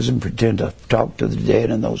ventriloquism, pretend to talk to the dead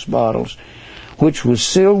in those bottles, which was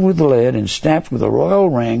sealed with lead and stamped with a royal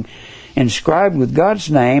ring, inscribed with God's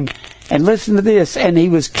name. And listen to this, and he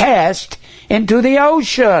was cast into the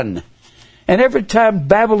ocean. And every time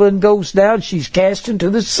Babylon goes down, she's cast into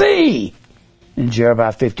the sea. In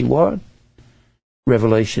Jeremiah 51,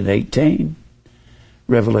 Revelation 18,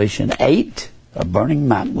 Revelation 8, a burning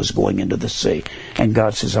mountain was going into the sea. And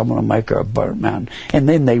God says, I'm going to make her a burnt mountain. And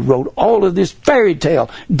then they wrote all of this fairy tale,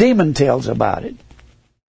 demon tales about it.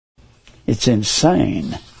 It's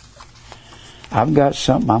insane. I've got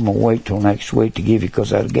something I'm going to wait till next week to give you,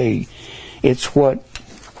 because I'll give you. It's what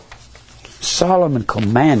Solomon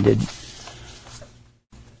commanded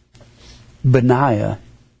Benaiah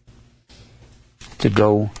to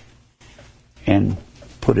go and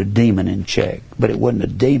put a demon in check. But it wasn't a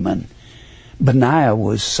demon. Benaiah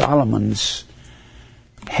was Solomon's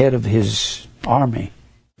head of his army.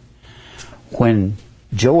 When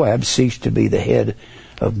Joab ceased to be the head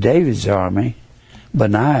of David's army,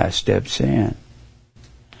 Benaiah steps in.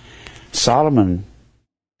 Solomon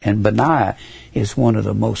and Benaiah is one of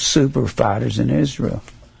the most super fighters in Israel.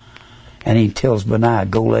 And he tells Benaiah,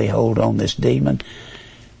 go lay hold on this demon.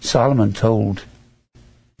 Solomon told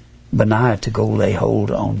Benaiah to go lay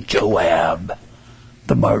hold on Joab,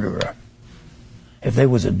 the murderer. If there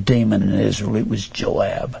was a demon in Israel, it was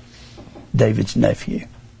Joab, David's nephew.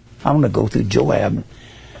 I'm going to go through Joab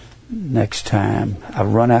next time.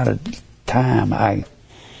 I've run out of time. I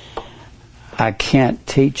can't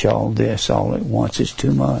teach all this all at once. It's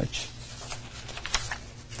too much.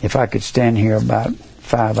 If I could stand here about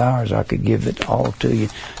 5 hours, I could give it all to you.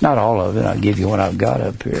 Not all of it. I'll give you what I've got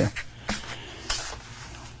up here.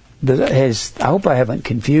 I hope I haven't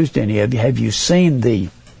confused any of you. Have you seen the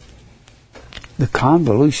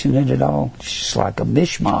convolution in it all? It's just like a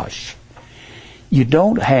mishmash. You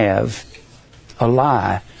don't have a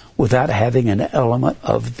lie without having an element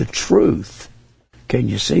of the truth. Can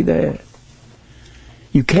you see that?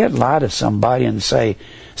 You can't lie to somebody and say,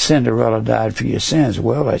 Cinderella died for your sins.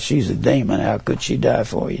 Well, she's a demon. How could she die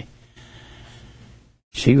for you?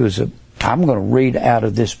 I'm going to read out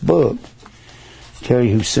of this book, tell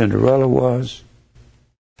you who Cinderella was,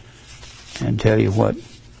 and tell you what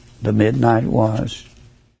the midnight was,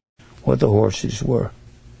 what the horses were.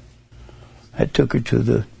 I took her to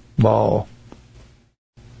the ball.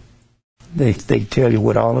 They tell you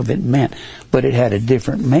what all of it meant, but it had a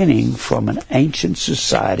different meaning from an ancient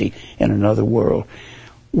society in another world.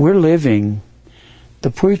 We're living, the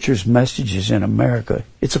preacher's messages in America,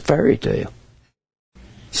 it's a fairy tale.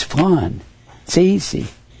 It's fun. It's easy.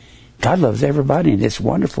 God loves everybody, and it's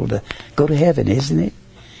wonderful to go to heaven, isn't it?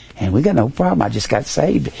 And we got no problem. I just got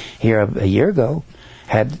saved here a year ago.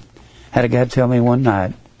 Had a guy tell me one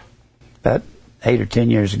night, about 8 or 10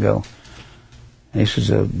 years ago, this was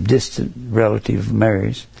a distant relative of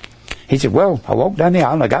Mary's. He said, well, I walked down the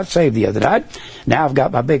aisle and I got saved the other night. Now I've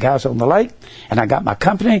got my big house on the lake, and I got my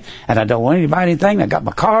company, and I don't want anybody anything. I got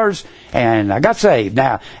my cars, and I got saved.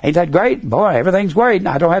 Now, ain't that great? Boy, everything's great, and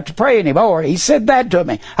I don't have to pray anymore. He said that to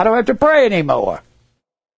me. I don't have to pray anymore.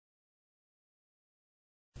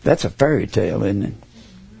 That's a fairy tale, isn't it?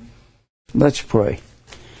 Let's pray.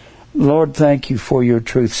 Lord, thank you for your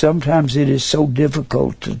truth. Sometimes it is so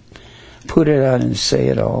difficult to put it out and say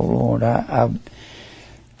it all, Lord.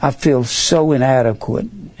 I feel so inadequate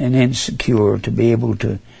and insecure to be able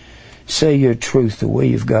to say your truth the way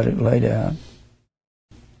you've got it laid out.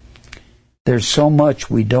 There's so much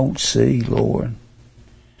we don't see, Lord.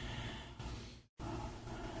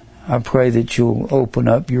 I pray that you'll open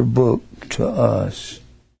up your book to us.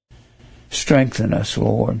 Strengthen us,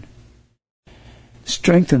 Lord.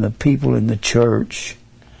 Strengthen the people in the church.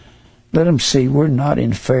 Let them see we're not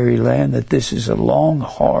in fairyland, that this is a long,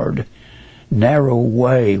 hard, narrow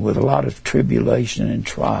way with a lot of tribulation and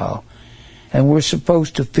trial. And we're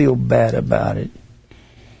supposed to feel bad about it.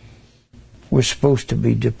 We're supposed to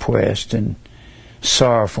be depressed and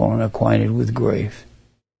sorrowful and acquainted with grief.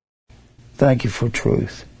 Thank you for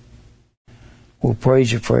truth. We'll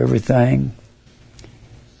praise you for everything.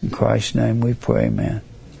 In Christ's name we pray, amen.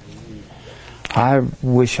 I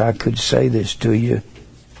wish I could say this to you.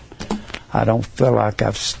 I don't feel like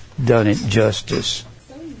I've done it justice.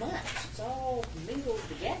 So much. It's all mingled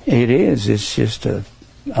together. It is. It's just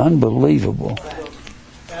unbelievable.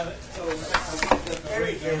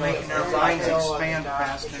 You're making our minds expand,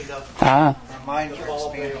 Pastor. Our minds are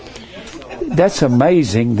expanding. That's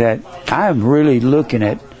amazing that I'm really looking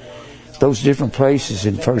at those different places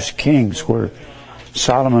in 1 Kings where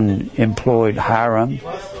Solomon employed Hiram,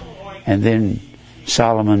 and then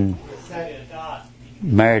Solomon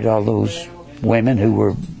married all those women who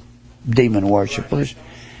were demon worshippers,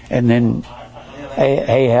 and then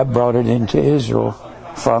Ahab brought it into Israel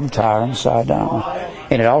from Tyre and Sidon,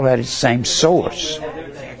 and it all had its same source.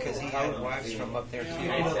 Because he had wives from up there too.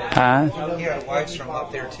 Huh? He had wives from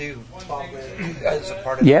up there too. As a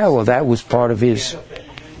part of Yeah, well, that was part of his.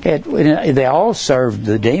 They all served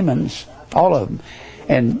the demons, all of them,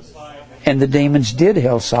 and the demons did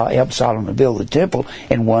help Solomon build the temple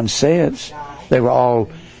in one sense. They were all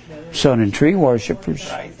sun and tree worshippers.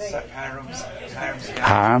 Right.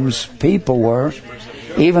 Hiram's people were,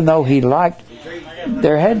 even though he liked.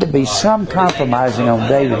 There had to be some compromising on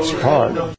David's part.